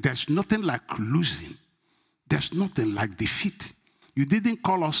 There's nothing like losing. There's nothing like defeat. You didn't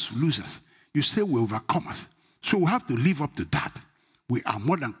call us losers. You say we're overcomers. So we have to live up to that. We are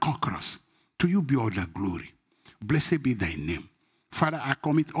more than conquerors. To you be all the glory. Blessed be thy name. Father, I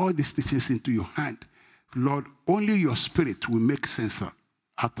commit all these teachings into your hand. Lord, only your spirit will make sense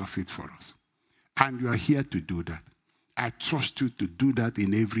out of it for us. And you are here to do that. I trust you to do that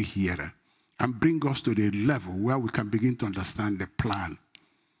in every hearer and bring us to the level where we can begin to understand the plan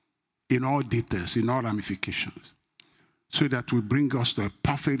in all details, in all ramifications, so that will bring us to a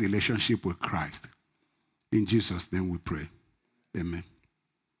perfect relationship with Christ. In Jesus' name we pray. Amen.